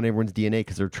why they want everyone's DNA,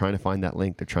 because they're trying to find that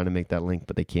link. They're trying to make that link,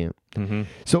 but they can't.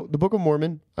 So the Book of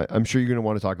Mormon, I'm sure you're going to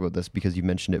want to talk about this because you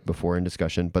mentioned it before in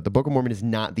discussion, but the Book of Mormon is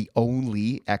not the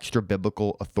only extra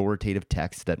biblical authoritative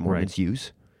text that Mormons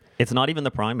use. It's not even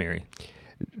the primary.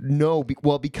 No,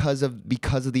 because of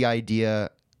the idea,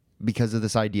 because of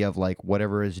this idea of like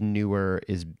whatever is newer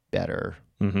is better,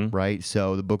 right?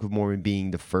 So the Book of Mormon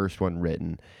being the first one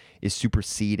written is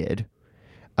superseded.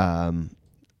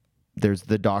 There's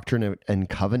the Doctrine and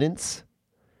Covenants,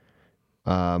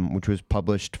 which was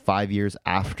published 5 years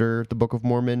after the Book of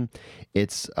Mormon.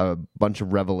 It's a bunch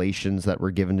of revelations that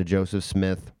were given to Joseph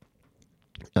Smith,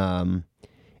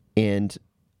 and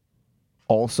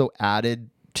also added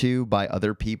to by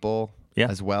other people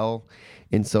as well.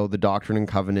 And so the Doctrine and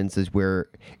Covenants is where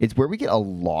we get a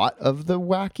lot of the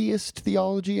wackiest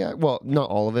theology. Well, not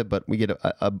all of it, but we get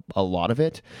a lot of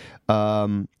it.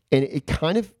 And it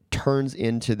kind of turns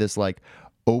into this like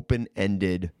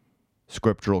open-ended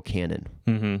scriptural canon.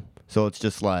 So it's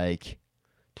just like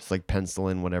pencil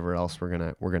in whatever else we're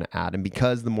gonna add. And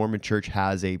because the Mormon Church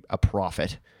has a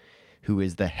prophet who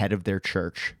is the head of their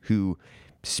church, who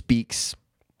speaks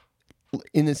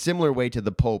in a similar way to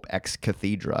the Pope ex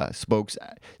cathedra,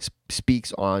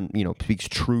 speaks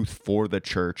truth for the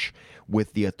church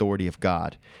with the authority of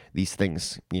God. These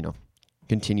things,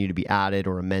 continue to be added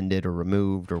or amended or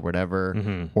removed or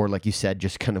whatever, or like you said,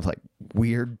 just kind of like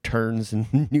weird turns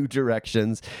in new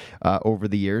directions over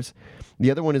the years.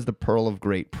 The other one is the Pearl of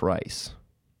Great Price,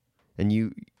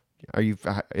 and I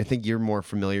think you're more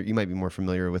familiar. You might be more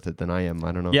familiar with it than I am.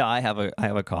 I don't know. Yeah, I have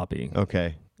a copy.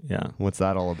 Okay. Yeah. What's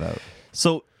that all about?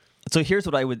 So here's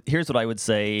what I would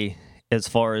say as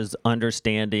far as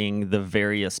understanding the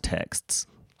various texts.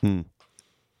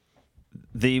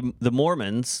 The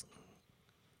Mormons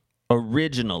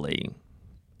originally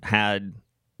had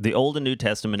the Old and New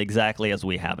Testament exactly as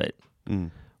we have it,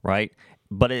 right?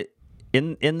 But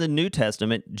in the New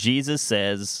Testament, Jesus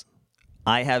says,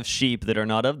 "I have sheep that are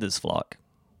not of this flock.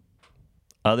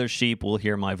 Other sheep will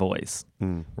hear my voice,"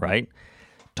 right?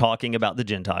 Talking about the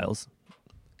Gentiles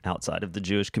outside of the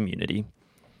Jewish community.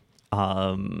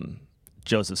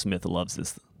 Joseph Smith loves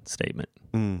this statement,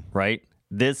 right?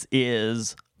 This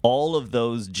is all of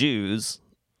those Jews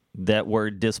that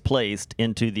were displaced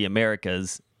into the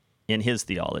Americas in his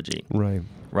theology.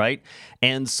 Right?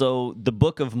 And so the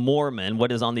Book of Mormon,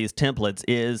 what is on these templates,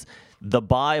 is the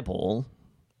Bible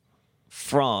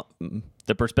from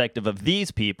the perspective of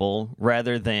these people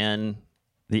rather than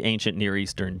the ancient Near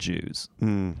Eastern Jews.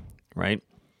 Right?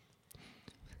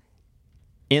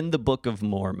 in the Book of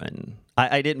Mormon,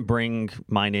 I didn't bring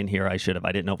mine in here. I should have.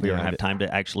 I didn't know if we were going to have time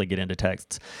to actually get into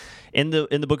texts. In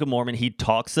the Book of Mormon, he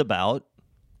talks about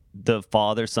the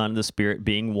Father, Son, and the Spirit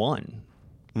being one.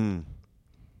 In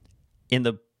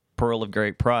the Pearl of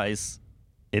Great Price,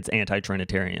 it's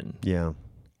anti-Trinitarian. Yeah.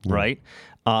 Right?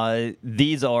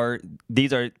 These are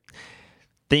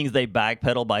things they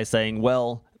backpedal by saying,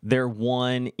 well, they're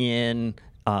one in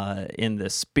the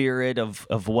spirit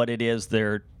of what it is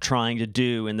they're trying to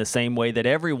do, in the same way that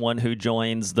everyone who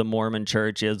joins the Mormon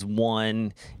Church is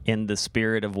one in the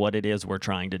spirit of what it is we're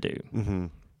trying to do.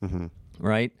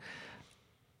 Right?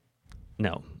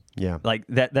 No. Yeah. Like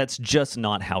that's just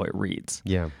not how it reads.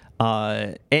 Yeah.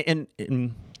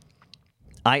 And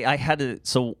I had to,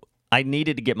 so I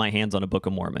needed to get my hands on a Book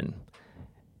of Mormon.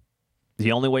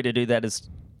 The only way to do that is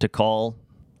to call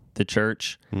the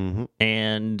church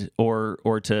and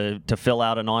or to fill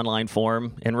out an online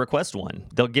form and request one.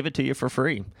 They'll give it to you for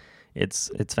free. It's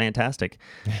fantastic.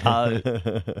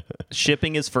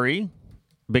 Shipping is free,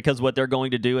 because what they're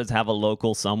going to do is have a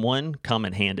local someone come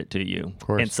and hand it to you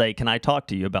and say, "Can I talk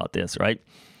to you about this?" Right?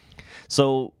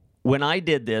 So when I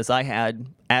did this, I had,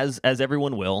 as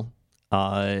everyone will,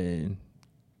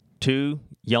 2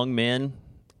 young men,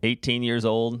 18 years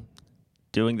old,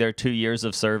 doing their 2 years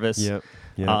of service. Yep.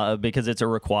 Because it's a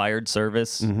required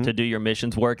service to do your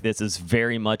missions work. This is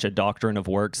very much a doctrine of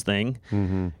works thing,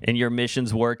 and your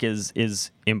missions work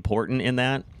is important in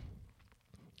that.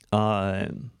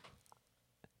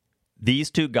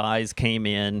 These 2 guys came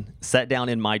in, sat down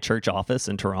in my church office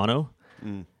in Toronto,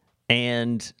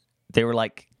 and they were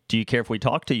like, "Do you care if we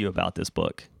talk to you about this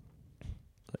book?"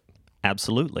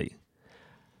 Absolutely.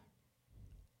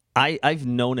 I've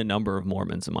known a number of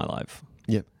Mormons in my life.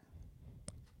 Yep.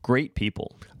 Great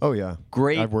people. Oh yeah.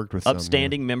 Great, I've worked with some,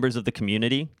 upstanding members of the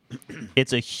community.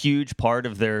 It's a huge part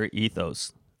of their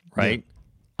ethos, right?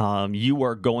 Yeah. You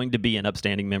are going to be an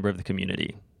upstanding member of the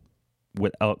community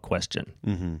without question,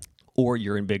 or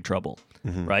you're in big trouble,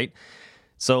 right?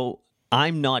 So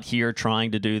I'm not here trying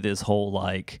to do this whole,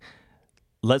 like,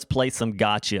 let's play some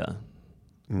gotcha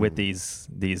with these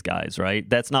guys, right?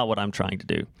 That's not what I'm trying to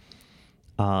do.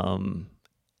 I'm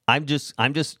just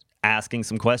asking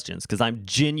some questions because I'm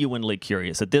genuinely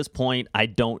curious. At this point, I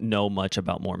don't know much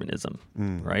about Mormonism,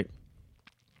 right?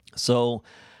 So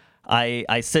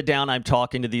I sit down, I'm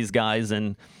talking to these guys,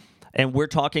 and we're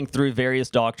talking through various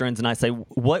doctrines, and I say,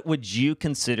 what would you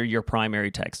consider your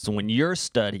primary text? So when you're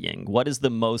studying, what is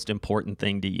the most important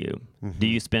thing to you? Do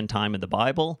you spend time in the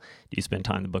Bible? Do you spend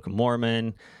time in the Book of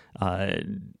Mormon?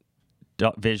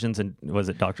 Visions and, was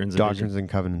it Doctrines and Doctrines Visions? and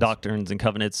Covenants. Doctrines and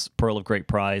Covenants, Pearl of Great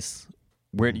Price.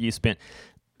 Where do you spend?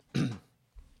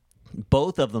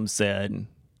 Both of them said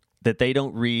that they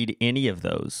don't read any of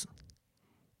those.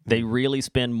 They really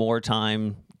spend more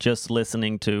time just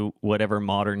listening to whatever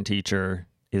modern teacher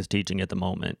is teaching at the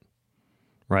moment,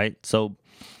 right? So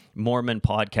Mormon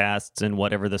podcasts and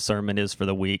whatever the sermon is for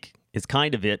the week is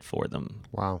kind of it for them.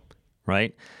 Wow.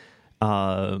 Right?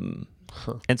 And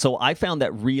so I found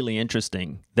that really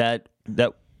interesting, that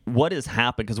what has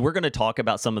happened, because we're going to talk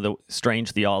about some of the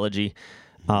strange theology,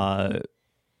 but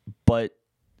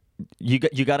you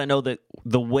got to know that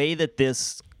the way that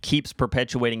this keeps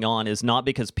perpetuating on is not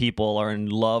because people are in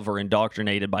love or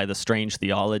indoctrinated by the strange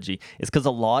theology. It's because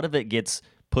a lot of it gets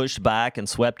pushed back and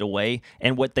swept away,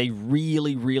 and what they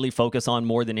really, really focus on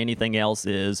more than anything else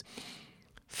is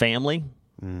family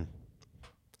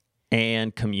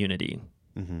and community.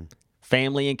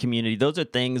 Family and community, those are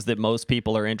things that most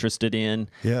people are interested in.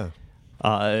 Yeah.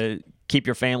 Keep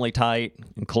your family tight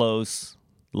and close,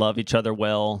 love each other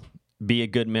well, be a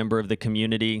good member of the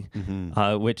community,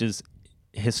 which is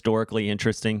historically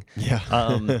interesting.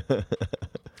 Yeah.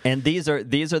 And these are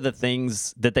the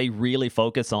things that they really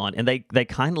focus on, and they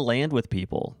kind of land with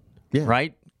people,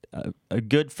 right? A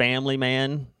good family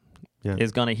man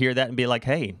is going to hear that and be like,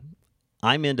 hey,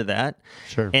 I'm into that.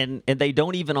 Sure. And they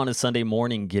don't even on a Sunday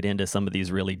morning get into some of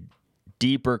these really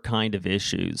deeper kind of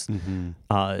issues.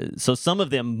 So some of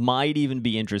them might even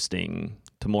be interesting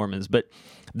to Mormons. But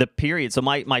the period, so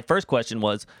my first question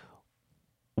was,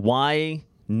 why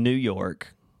New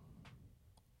York?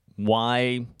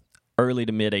 Why early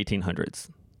to mid 1800s?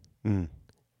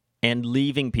 And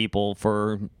leaving people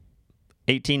for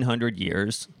 1800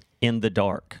 years in the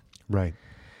dark? Right.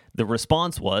 The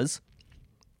response was,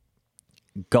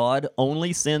 God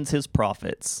only sends his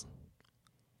prophets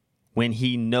when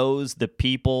he knows the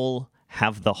people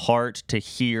have the heart to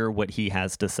hear what he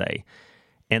has to say.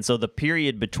 And so the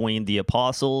period between the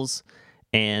apostles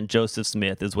and Joseph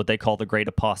Smith is what they call the Great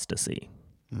Apostasy,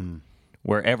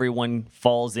 where everyone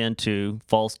falls into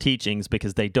false teachings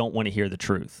because they don't want to hear the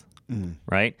truth.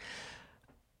 right?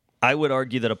 I would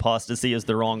argue that apostasy is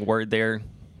the wrong word there.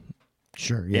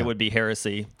 Sure. Yeah. It would be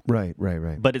heresy, Right.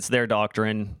 but it's their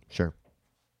doctrine, Sure.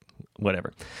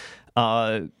 whatever.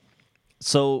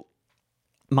 So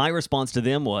my response to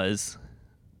them was,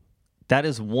 that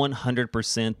is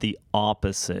 100% the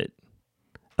opposite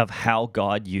of how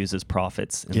God uses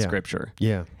prophets in Yeah. Scripture.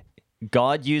 Yeah.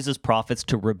 God uses prophets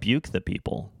to rebuke the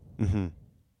people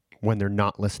When they're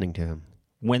not listening to him.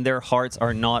 when their hearts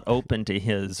are not open to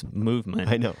his movement.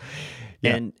 I know.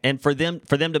 Yeah. And for them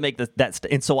to make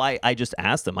and so I just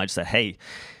asked them, I just said, hey,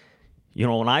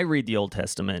 when I read the Old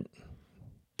Testament,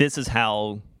 this is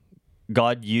how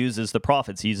God uses the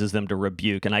prophets. He uses them to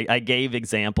rebuke. And I gave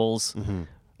examples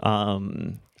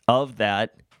of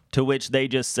that, to which they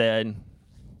just said,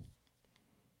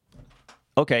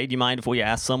 okay, do you mind if we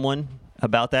ask someone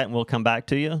about that and we'll come back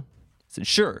to you? I said,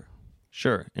 sure.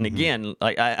 And again,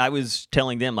 like I was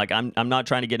telling them, like, I'm not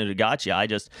trying to get into gotcha.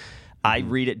 I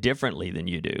read it differently than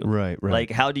you do. Right.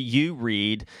 Like, how do you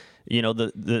read,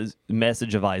 the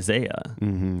message of Isaiah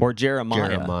or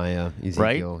Jeremiah,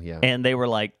 Ezekiel, right? yeah. And they were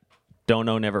like, don't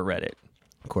know, never read it.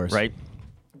 Of course. Right.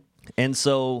 And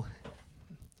so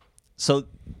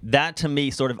that to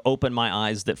me sort of opened my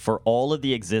eyes that for all of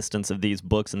the existence of these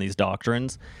books and these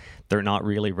doctrines, they're not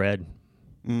really read.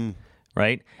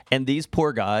 Right. And these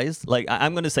poor guys, like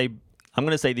I'm going to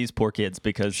say these poor kids,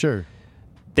 because Sure.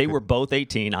 they were both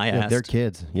 18. I asked. They're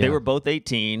kids. Yeah. They were both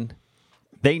 18.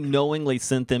 They knowingly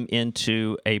sent them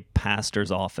into a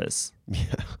pastor's office. Yeah.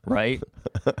 Right.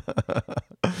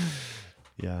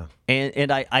 Yeah.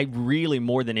 And I really,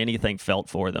 more than anything, felt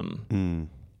for them.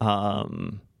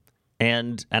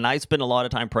 And I spent a lot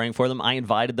of time praying for them. I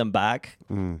invited them back,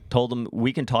 told them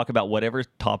we can talk about whatever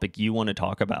topic you want to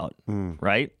talk about,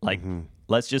 right? Like,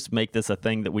 let's just make this a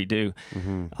thing that we do.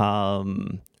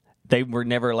 They were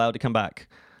never allowed to come back.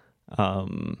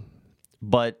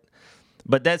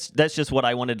 But that's just what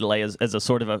I wanted to lay as a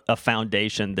sort of a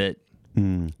foundation that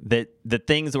the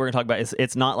things that we're going to talk about,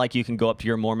 it's not like you can go up to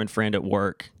your Mormon friend at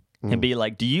work and be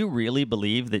like, do you really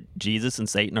believe that Jesus and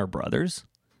Satan are brothers?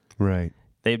 Right.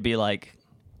 They'd be like,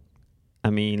 I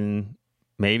mean,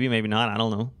 maybe not. I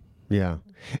don't know. Yeah.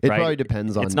 It Right? probably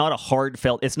depends on. It's not a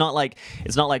heartfelt. It's not like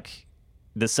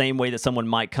the same way that someone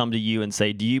might come to you and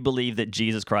say, do you believe that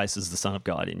Jesus Christ is the Son of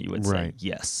God? And you would say, Right.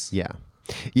 yes. Yeah.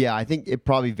 Yeah. I think it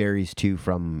probably varies too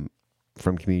from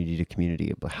community to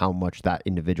community about how much that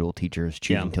individual teacher is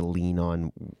choosing to lean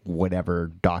on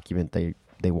whatever document they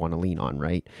want to lean on,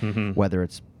 right? Whether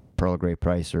it's Pearl of Great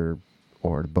Price or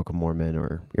the Book of Mormon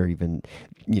or even,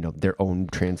 their own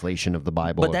translation of the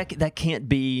Bible. But that can't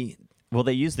be. Well,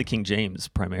 they use the King James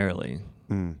primarily.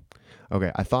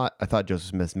 Okay, I thought Joseph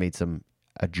Smith made some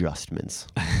adjustments.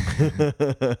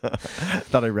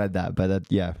 Thought I read that, but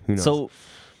yeah, who knows? So,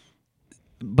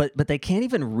 but they can't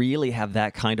even really have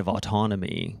that kind of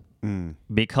autonomy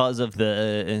because of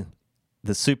the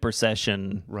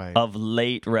supersession Right. of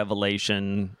late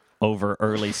revelation over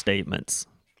early statements.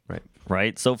 Right.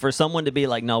 Right. So for someone to be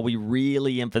like, no, we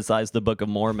really emphasize the Book of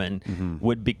Mormon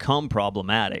would become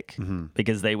problematic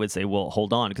because they would say, well,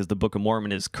 hold on, because the Book of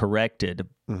Mormon is corrected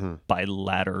by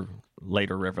later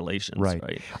revelations.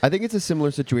 Right. I think it's a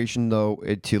similar situation, though,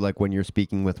 to like when you're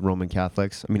speaking with Roman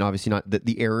Catholics. I mean, obviously not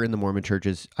the error in the Mormon Church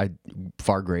is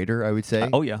far greater, I would say.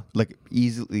 Oh, yeah. Like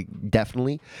easily,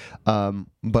 definitely.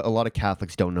 But a lot of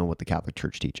Catholics don't know what the Catholic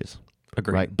Church teaches.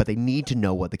 Agreed. Right, but they need to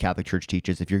know what the Catholic Church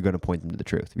teaches if you're going to point them to the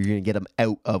truth. If you're going to get them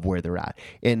out of where they're at.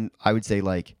 And I would say,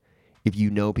 like, if you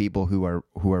know people who are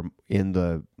in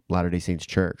the Latter-day Saints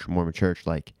Church, Mormon Church,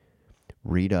 like,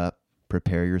 read up,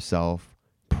 prepare yourself,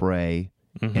 pray,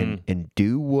 and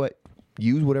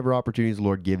use whatever opportunities the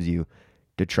Lord gives you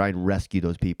to try and rescue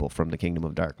those people from the kingdom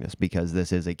of darkness, because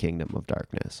this is a kingdom of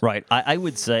darkness. Right. I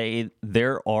would say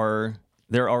there are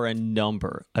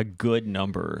a good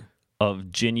number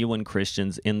of genuine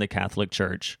Christians in the Catholic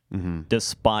Church,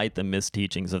 despite the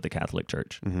misteachings of the Catholic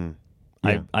Church.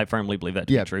 Yeah. I firmly believe that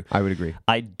to be true. I would agree.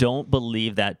 I don't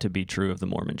believe that to be true of the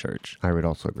Mormon Church. I would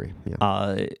also agree.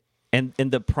 Yeah. And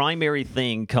the primary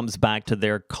thing comes back to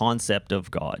their concept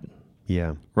of God,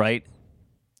 Yeah. right?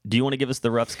 Do you want to give us the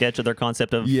rough sketch of their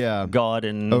concept of God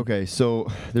and Okay, so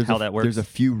how that works? There's a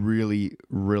few really,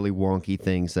 really wonky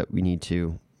things that we need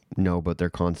to know about their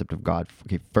concept of God.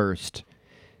 Okay, first,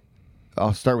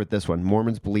 I'll start with this one.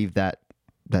 Mormons believe that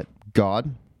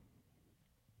God,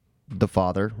 the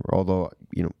Father, or although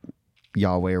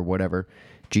Yahweh or whatever,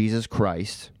 Jesus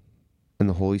Christ and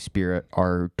the Holy Spirit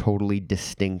are totally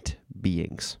distinct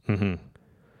beings.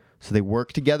 So they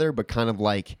work together, but kind of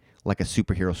like a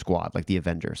superhero squad, like the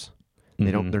Avengers.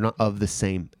 They're not of the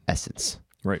same essence.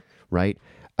 right. Right?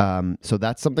 So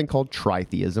that's something called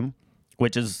tritheism.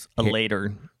 Which is a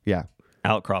later Yeah.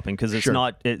 outcropping because it's Sure.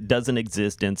 not. It doesn't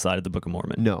exist inside of the Book of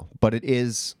Mormon. No, but it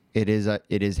is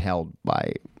held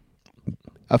by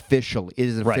official. It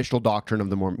is an Right. official doctrine of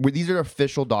the Mormon. These are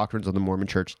official doctrines of the Mormon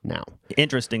Church now.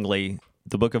 Interestingly,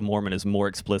 the Book of Mormon is more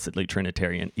explicitly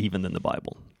Trinitarian even than the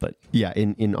Bible. But Yeah,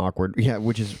 in awkward. Yeah,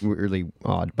 which is really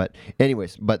odd. But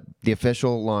anyways, but the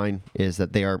official line is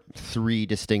that they are three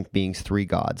distinct beings, three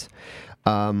gods.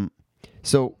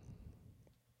 So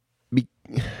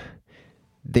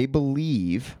they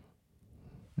believe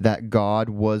that God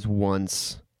was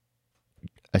once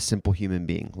a simple human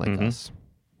being like us.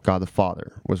 God the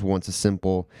Father was once a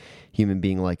simple human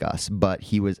being like us, but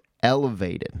he was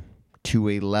elevated to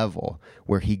a level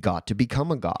where he got to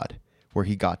become a god, where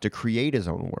he got to create his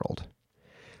own world.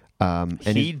 And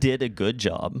he did a good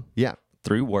job yeah,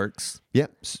 through works yeah.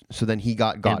 So then he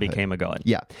got and godhood. became a god.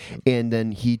 Yeah, and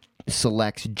then he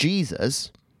selects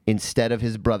Jesus instead of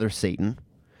his brother Satan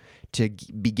to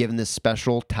be given this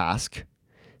special task,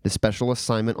 this special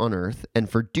assignment on earth, and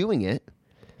for doing it,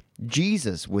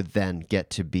 Jesus would then get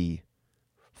to be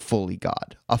fully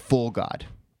God, a full God,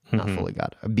 not fully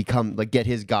God, get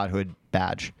his godhood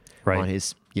badge Right. on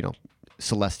his,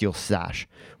 celestial sash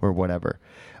or whatever.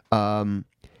 And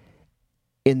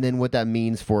then what that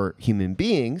means for human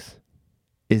beings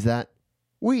is that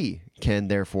we can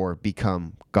therefore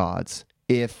become gods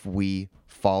if we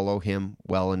follow him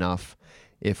well enough,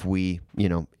 if we,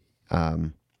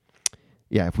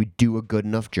 if we do a good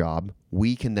enough job,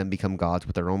 we can then become gods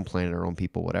with our own planet, our own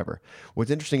people, whatever.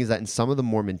 What's interesting is that in some of the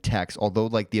Mormon texts, although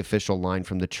like the official line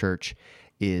from the church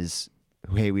is,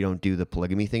 hey, we don't do the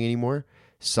polygamy thing anymore,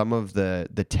 some of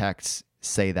the texts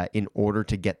say that in order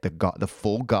to get the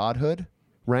full godhood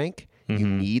rank, you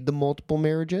need the multiple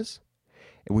marriages,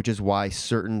 which is why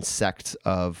certain sects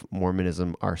of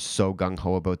Mormonism are so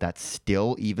gung-ho about that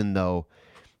still, even though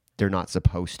they're not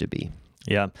supposed to be.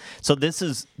 Yeah. So this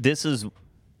is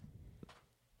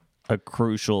a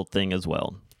crucial thing as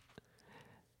well.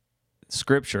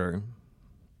 Scripture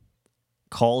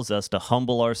calls us to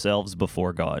humble ourselves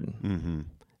before God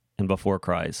and before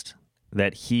Christ,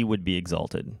 that he would be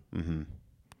exalted.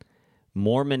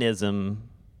 Mormonism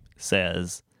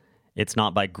says it's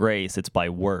not by grace, it's by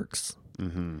works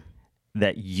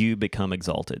that you become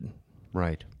exalted.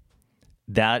 Right.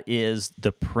 That is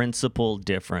the principal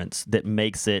difference that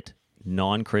makes it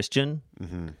non-Christian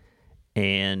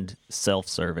and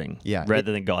self-serving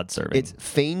rather than God-serving. It's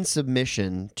feigned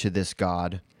submission to this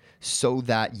God so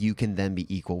that you can then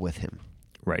be equal with him.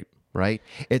 Right. Right?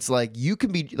 It's like you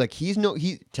can be like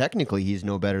technically he's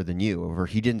no better than you, or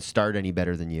he didn't start any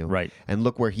better than you. Right. And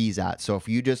look where he's at. So if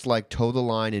you just like toe the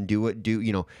line and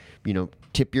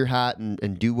tip your hat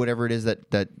and do whatever it is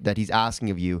that he's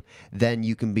asking of you, then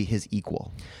you can be his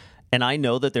equal. And I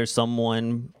know that there's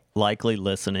someone likely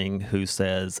listening who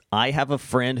says, I have a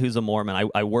friend who's a Mormon.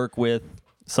 I work with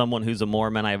someone who's a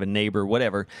Mormon. I have a neighbor,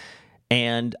 whatever.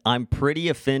 And I'm pretty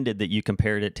offended that you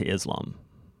compared it to Islam.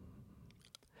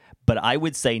 But I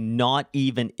would say not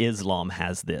even Islam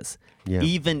has this. Yeah.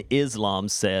 Even Islam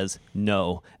says,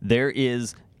 no, there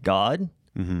is God,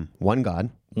 One God.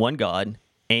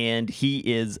 and he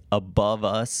is above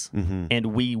us, and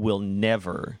we will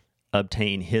never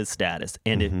obtain his status.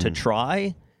 And to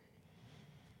try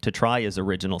is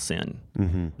original sin.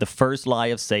 The first lie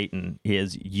of Satan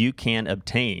is you can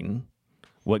obtain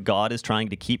what God is trying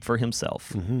to keep for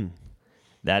himself.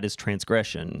 That is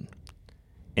transgression,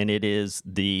 and it is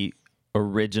the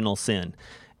original sin.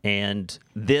 And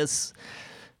this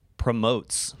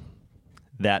promotes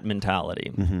that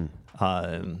mentality.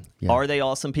 Are they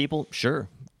awesome people? Sure.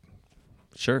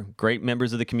 Great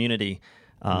members of the community.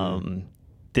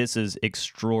 This is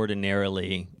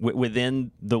extraordinarily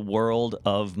within the world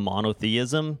of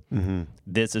monotheism.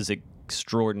 This is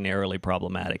extraordinarily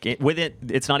problematic.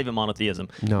 It's not even monotheism.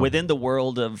 No. Within the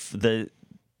world of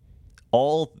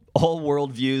all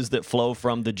worldviews that flow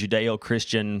from the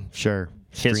Judeo-Christian Stream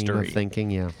history. of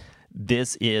thinking, yeah.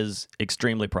 This is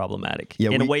extremely problematic Yeah,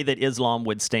 in a way that Islam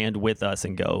would stand with us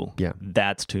and go, Yeah.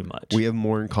 that's too much. We have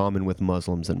more in common with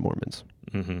Muslims and Mormons.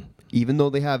 Even though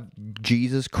they have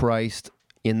Jesus Christ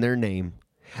in their name.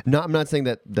 No, I'm not saying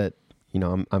that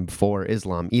I'm for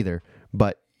Islam either,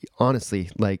 but honestly,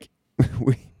 like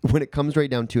when it comes right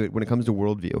down to it, when it comes to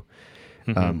worldview,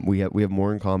 we have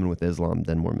more in common with Islam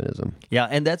than Mormonism. Yeah,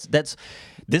 and this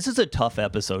is a tough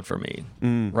episode for me,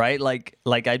 right?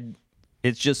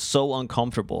 It's just so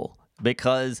uncomfortable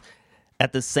because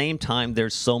at the same time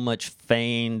there's so much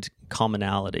feigned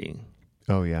commonality.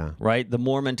 Oh yeah, Right? The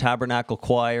Mormon Tabernacle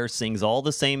Choir sings all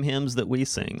the same hymns that we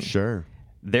sing. sure.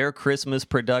 Their Christmas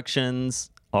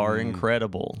productions are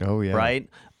incredible. Oh, yeah. Right?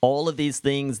 All of these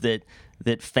things that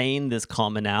feign this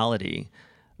commonality,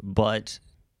 but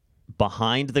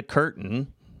behind the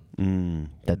curtain,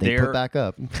 That they put back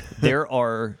up. there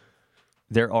are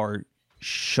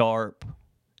sharp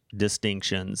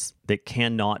distinctions that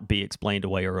cannot be explained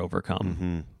away or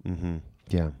overcome.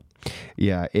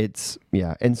 Yeah.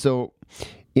 And so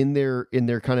in their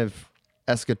kind of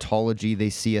eschatology, they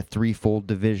see a threefold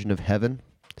division of heaven.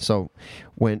 So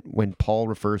when Paul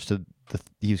refers to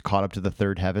he was caught up to the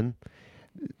third heaven,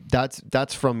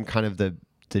 that's from kind of the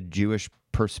Jewish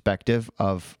perspective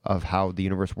of how the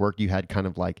universe worked. You had kind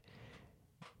of like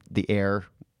the air,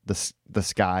 the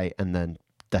sky, and then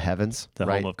the heavens, The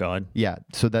right? home of God. Yeah.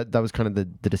 So that was kind of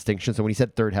the distinction. So when he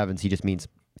said third heavens, he just means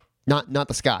not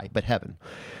the sky, but heaven.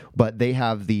 But they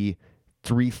have the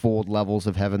threefold levels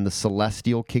of heaven: the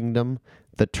celestial kingdom,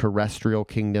 the terrestrial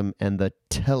kingdom, and the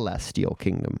telestial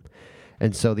kingdom.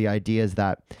 And so the idea is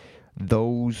that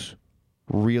those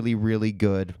really, really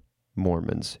good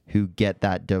Mormons who get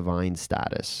that divine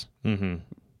status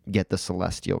get the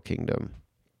celestial kingdom,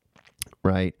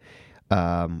 right?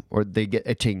 Or they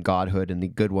attain godhood, and the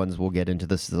good ones will get into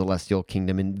the celestial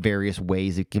kingdom in various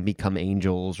ways. It can become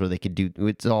angels, or they could do,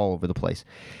 it's all over the place.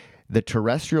 The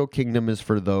terrestrial kingdom is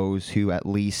for those who at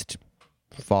least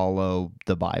follow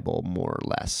the Bible more or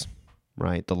less,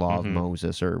 right? The law of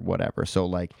Moses or whatever. So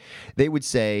like they would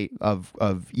say of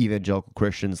evangelical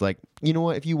Christians, like, you know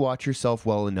what, if you watch yourself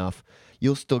well enough,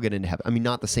 you'll still get into heaven. I mean,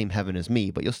 not the same heaven as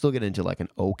me, but you'll still get into like an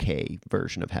okay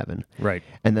version of heaven. Right.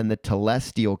 And then the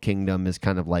telestial kingdom is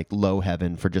kind of like low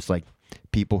heaven for just like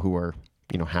people who are,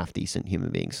 half decent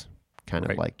human beings, kind of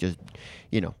Right. like just,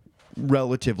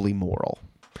 relatively moral.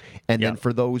 And then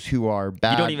for those who are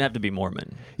bad, You don't even have to be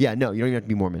Mormon. yeah, no, you don't even have to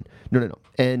be Mormon. No.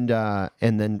 And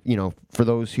then, for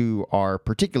those who are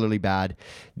particularly bad,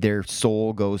 their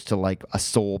soul goes to like a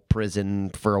soul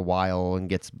prison for a while and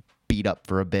gets beat up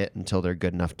for a bit until they're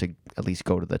good enough to at least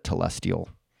go to the telestial.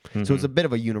 So it's a bit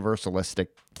of a universalistic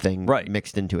thing Right.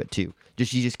 mixed into it too. You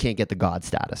just can't get the God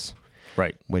status,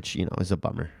 Right. which, is a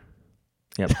bummer.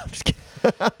 Yep. I'm just kidding.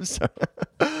 I'm sorry.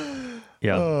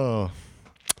 Yeah. Oh,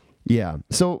 yeah.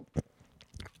 So,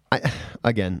 I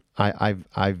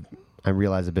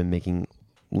realize I've been making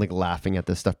laughing at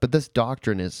this stuff, but this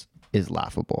doctrine is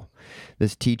laughable.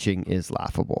 This teaching is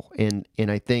laughable, and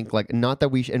I think not that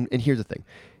we and here's the thing.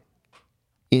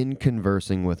 In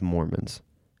conversing with Mormons,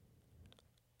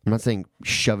 I'm not saying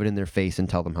shove it in their face and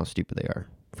tell them how stupid they are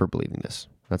for believing this.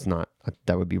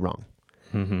 That would be wrong.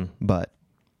 But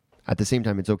at the same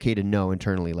time, it's okay to know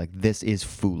internally, this is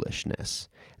foolishness.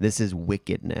 This is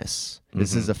wickedness.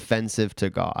 This is offensive to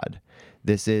God.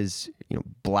 This is,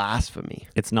 blasphemy.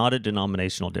 It's not a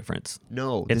denominational difference.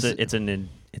 No, It's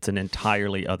an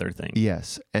entirely other thing.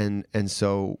 yes, and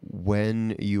so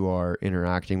when you are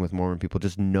interacting with Mormon people,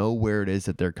 just know where it is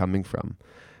that they're coming from,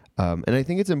 and I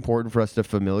think it's important for us to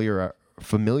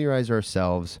familiarize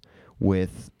ourselves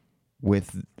with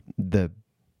the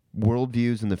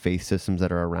worldviews and the faith systems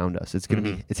that are around us. It's going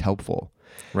to be, it's helpful.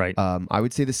 Right. I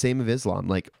would say the same of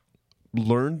Islam.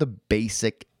 Learn the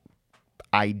basic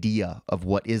idea of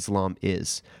what Islam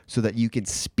is so that you can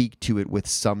speak to it with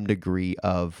some degree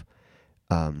of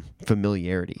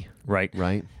familiarity. Right.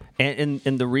 Right? And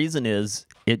the reason is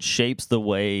it shapes the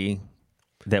way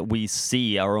that we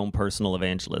see our own personal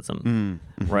evangelism.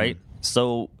 Right?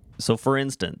 So for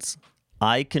instance,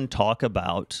 I can talk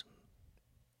about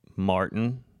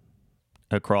Martin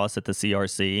across at the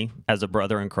CRC as a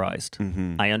brother in Christ.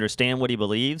 I understand what he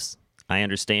believes. I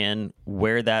understand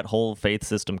where that whole faith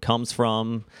system comes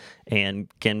from and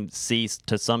can see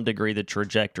to some degree the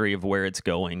trajectory of where it's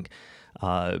going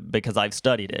because I've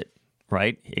studied it,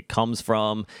 right? It comes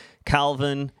from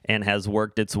Calvin and has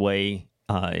worked its way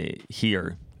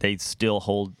here. They still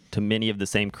hold to many of the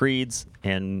same creeds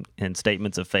and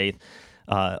statements of faith.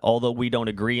 Although we don't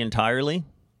agree entirely,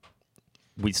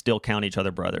 we still count each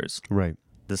other brothers. Right.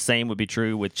 The same would be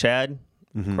true with Chad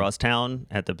across town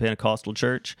at the Pentecostal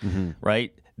church,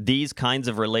 right? These kinds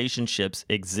of relationships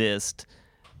exist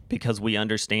because we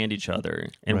understand each other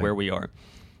and Right. where we are.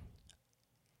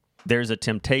 There's a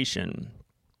temptation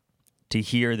to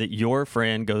hear that your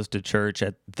friend goes to church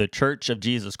at the Church of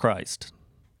Jesus Christ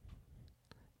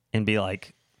and be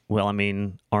like, well, I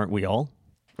mean, aren't we all?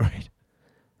 Right.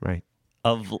 Right.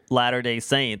 Of Latter-day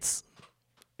Saints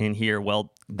in here,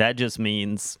 well, that just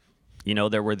means,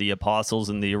 there were the apostles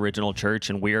in the original church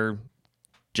and we're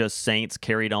just saints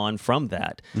carried on from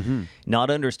that.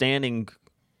 Not understanding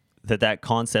that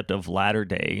concept of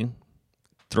Latter-day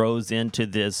throws into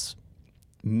this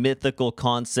mythical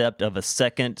concept of a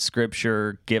second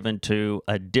scripture given to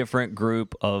a different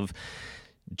group of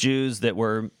Jews that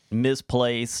were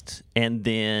misplaced, and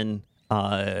then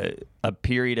a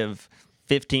period of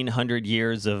 1,500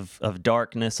 years of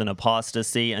darkness and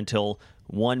apostasy until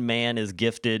one man is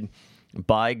gifted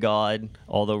by God,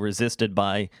 although resisted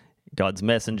by God's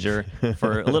messenger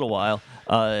for a little while,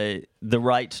 the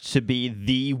right to be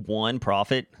the one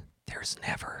prophet. There's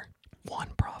never one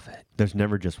prophet. There's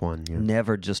never just one. Yeah.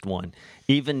 Never just one.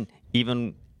 Even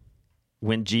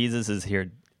when Jesus is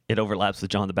here, it overlaps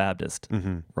with John the Baptist,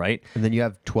 right? And then you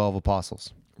have 12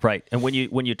 apostles. Right. And when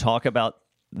you talk about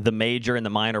the major and the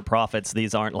minor prophets,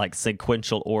 these aren't like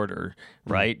sequential order,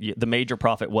 right? The major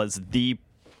prophet was the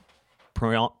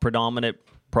predominant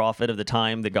prophet of the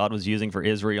time that God was using for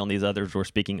Israel, and these others were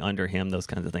speaking under him, those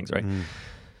kinds of things, right?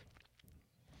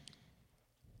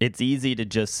 It's easy to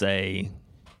just say,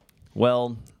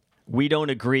 well, we don't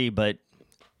agree, but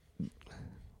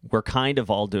we're kind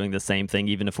of all doing the same thing,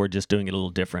 even if we're just doing it a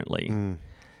little differently.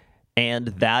 And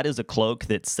that is a cloak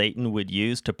that Satan would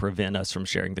use to prevent us from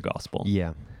sharing the gospel.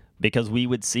 Yeah. Because we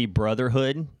would see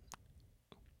brotherhood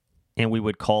and we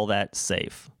would call that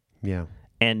safe. Yeah.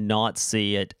 And not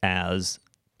see it as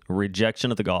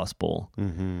rejection of the gospel,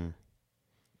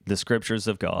 the scriptures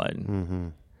of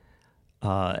God,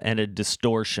 and a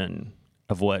distortion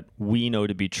of what we know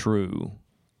to be true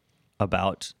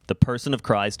about the person of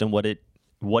Christ and what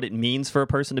it means for a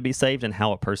person to be saved and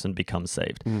how a person becomes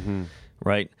saved,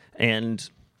 right? And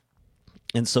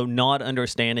so not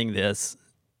understanding this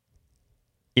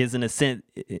is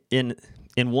in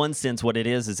one sense what it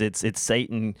is it's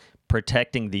Satan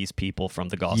protecting these people from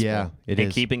the gospel,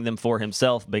 and keeping them for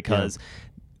himself because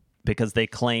they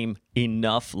claim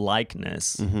enough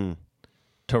likeness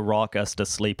to rock us to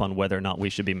sleep on whether or not we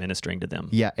should be ministering to them.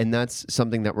 Yeah, and that's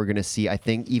something that we're going to see, I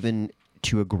think, even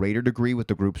to a greater degree with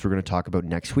the groups we're going to talk about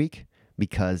next week,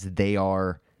 because they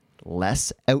are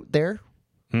less out there,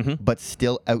 but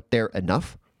still out there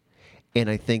enough. And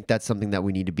I think that's something that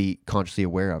we need to be consciously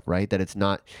aware of, right? That it's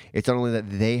not only that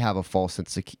they have a false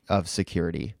sense of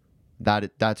security.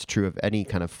 That's true of any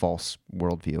kind of false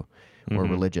worldview or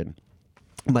religion,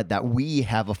 but that we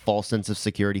have a false sense of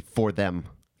security for them,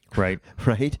 right?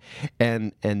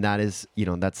 And that is,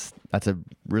 that's a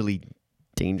really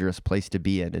dangerous place to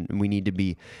be in, and we need to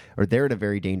be, or they're in a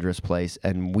very dangerous place,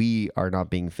 and we are not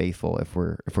being faithful if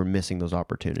we're missing those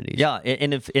opportunities. Yeah,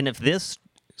 and if this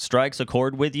strikes a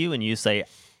chord with you, and you say,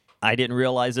 I didn't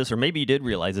realize this, or maybe you did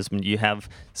realize this, when you have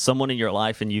someone in your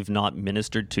life and you've not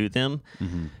ministered to them,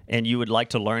 and you would like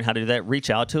to learn how to do that,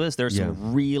 reach out to us. There's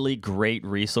some really great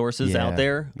resources out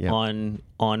there on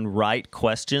right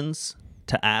questions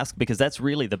to ask, because that's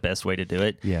really the best way to do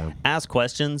it. Yeah. Ask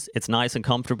questions. It's nice and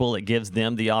comfortable. It gives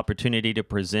them the opportunity to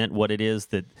present what it is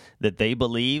that they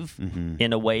believe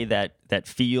in a way that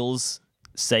feels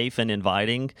safe and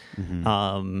inviting.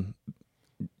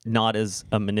 Not as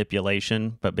a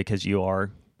manipulation, but because you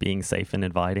are being safe and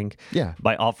inviting. Yeah.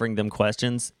 By offering them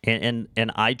questions. And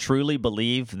I truly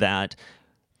believe that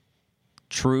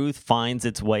truth finds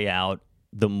its way out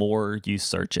the more you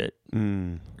search it.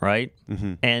 Right?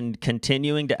 And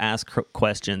continuing to ask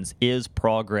questions is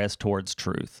progress towards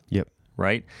truth. Yep.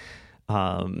 Right?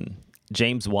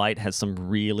 James White has some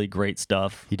really great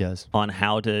stuff. He does. On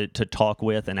how to talk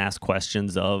with and ask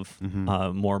questions of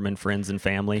Mormon friends and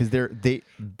family.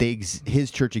 Because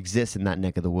his church exists in that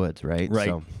neck of the woods, right? Right.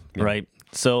 So, yeah. Right.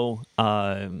 So,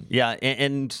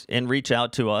 and reach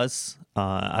out to us.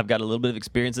 I've got a little bit of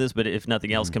experience in this, but if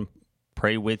nothing else, can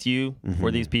pray with you for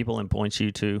these people and point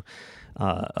you to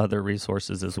other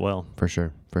resources as well. For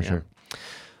sure. For sure.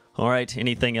 All right.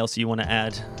 Anything else you want to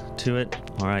add to it?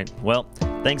 All right. Well,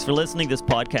 thanks for listening. This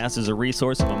podcast is a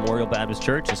resource of Memorial Baptist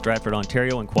Church in Stratford,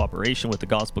 Ontario, in cooperation with the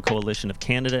Gospel Coalition of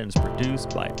Canada, and is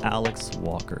produced by Alex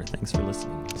Walker. Thanks for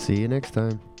listening. See you next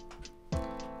time.